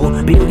rival.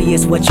 Beauty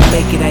is what you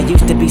make it. I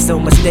used to be so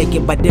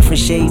mistaken by different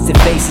shades and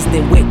faces.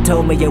 Then Wit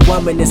told me a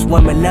woman, this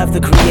woman loved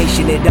the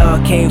creation. It all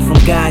came from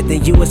God,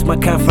 then you was my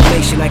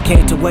confirmation. I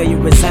came to where you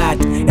reside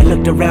and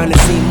looked around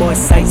and seen more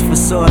sights for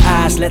sore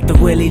eyes. Let the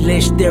Willie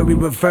Lynch theory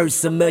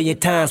reverse a million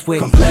times with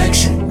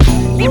complexion.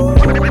 Two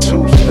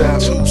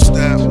steps.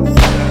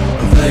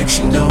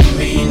 Complexion don't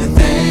mean a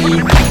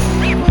thing.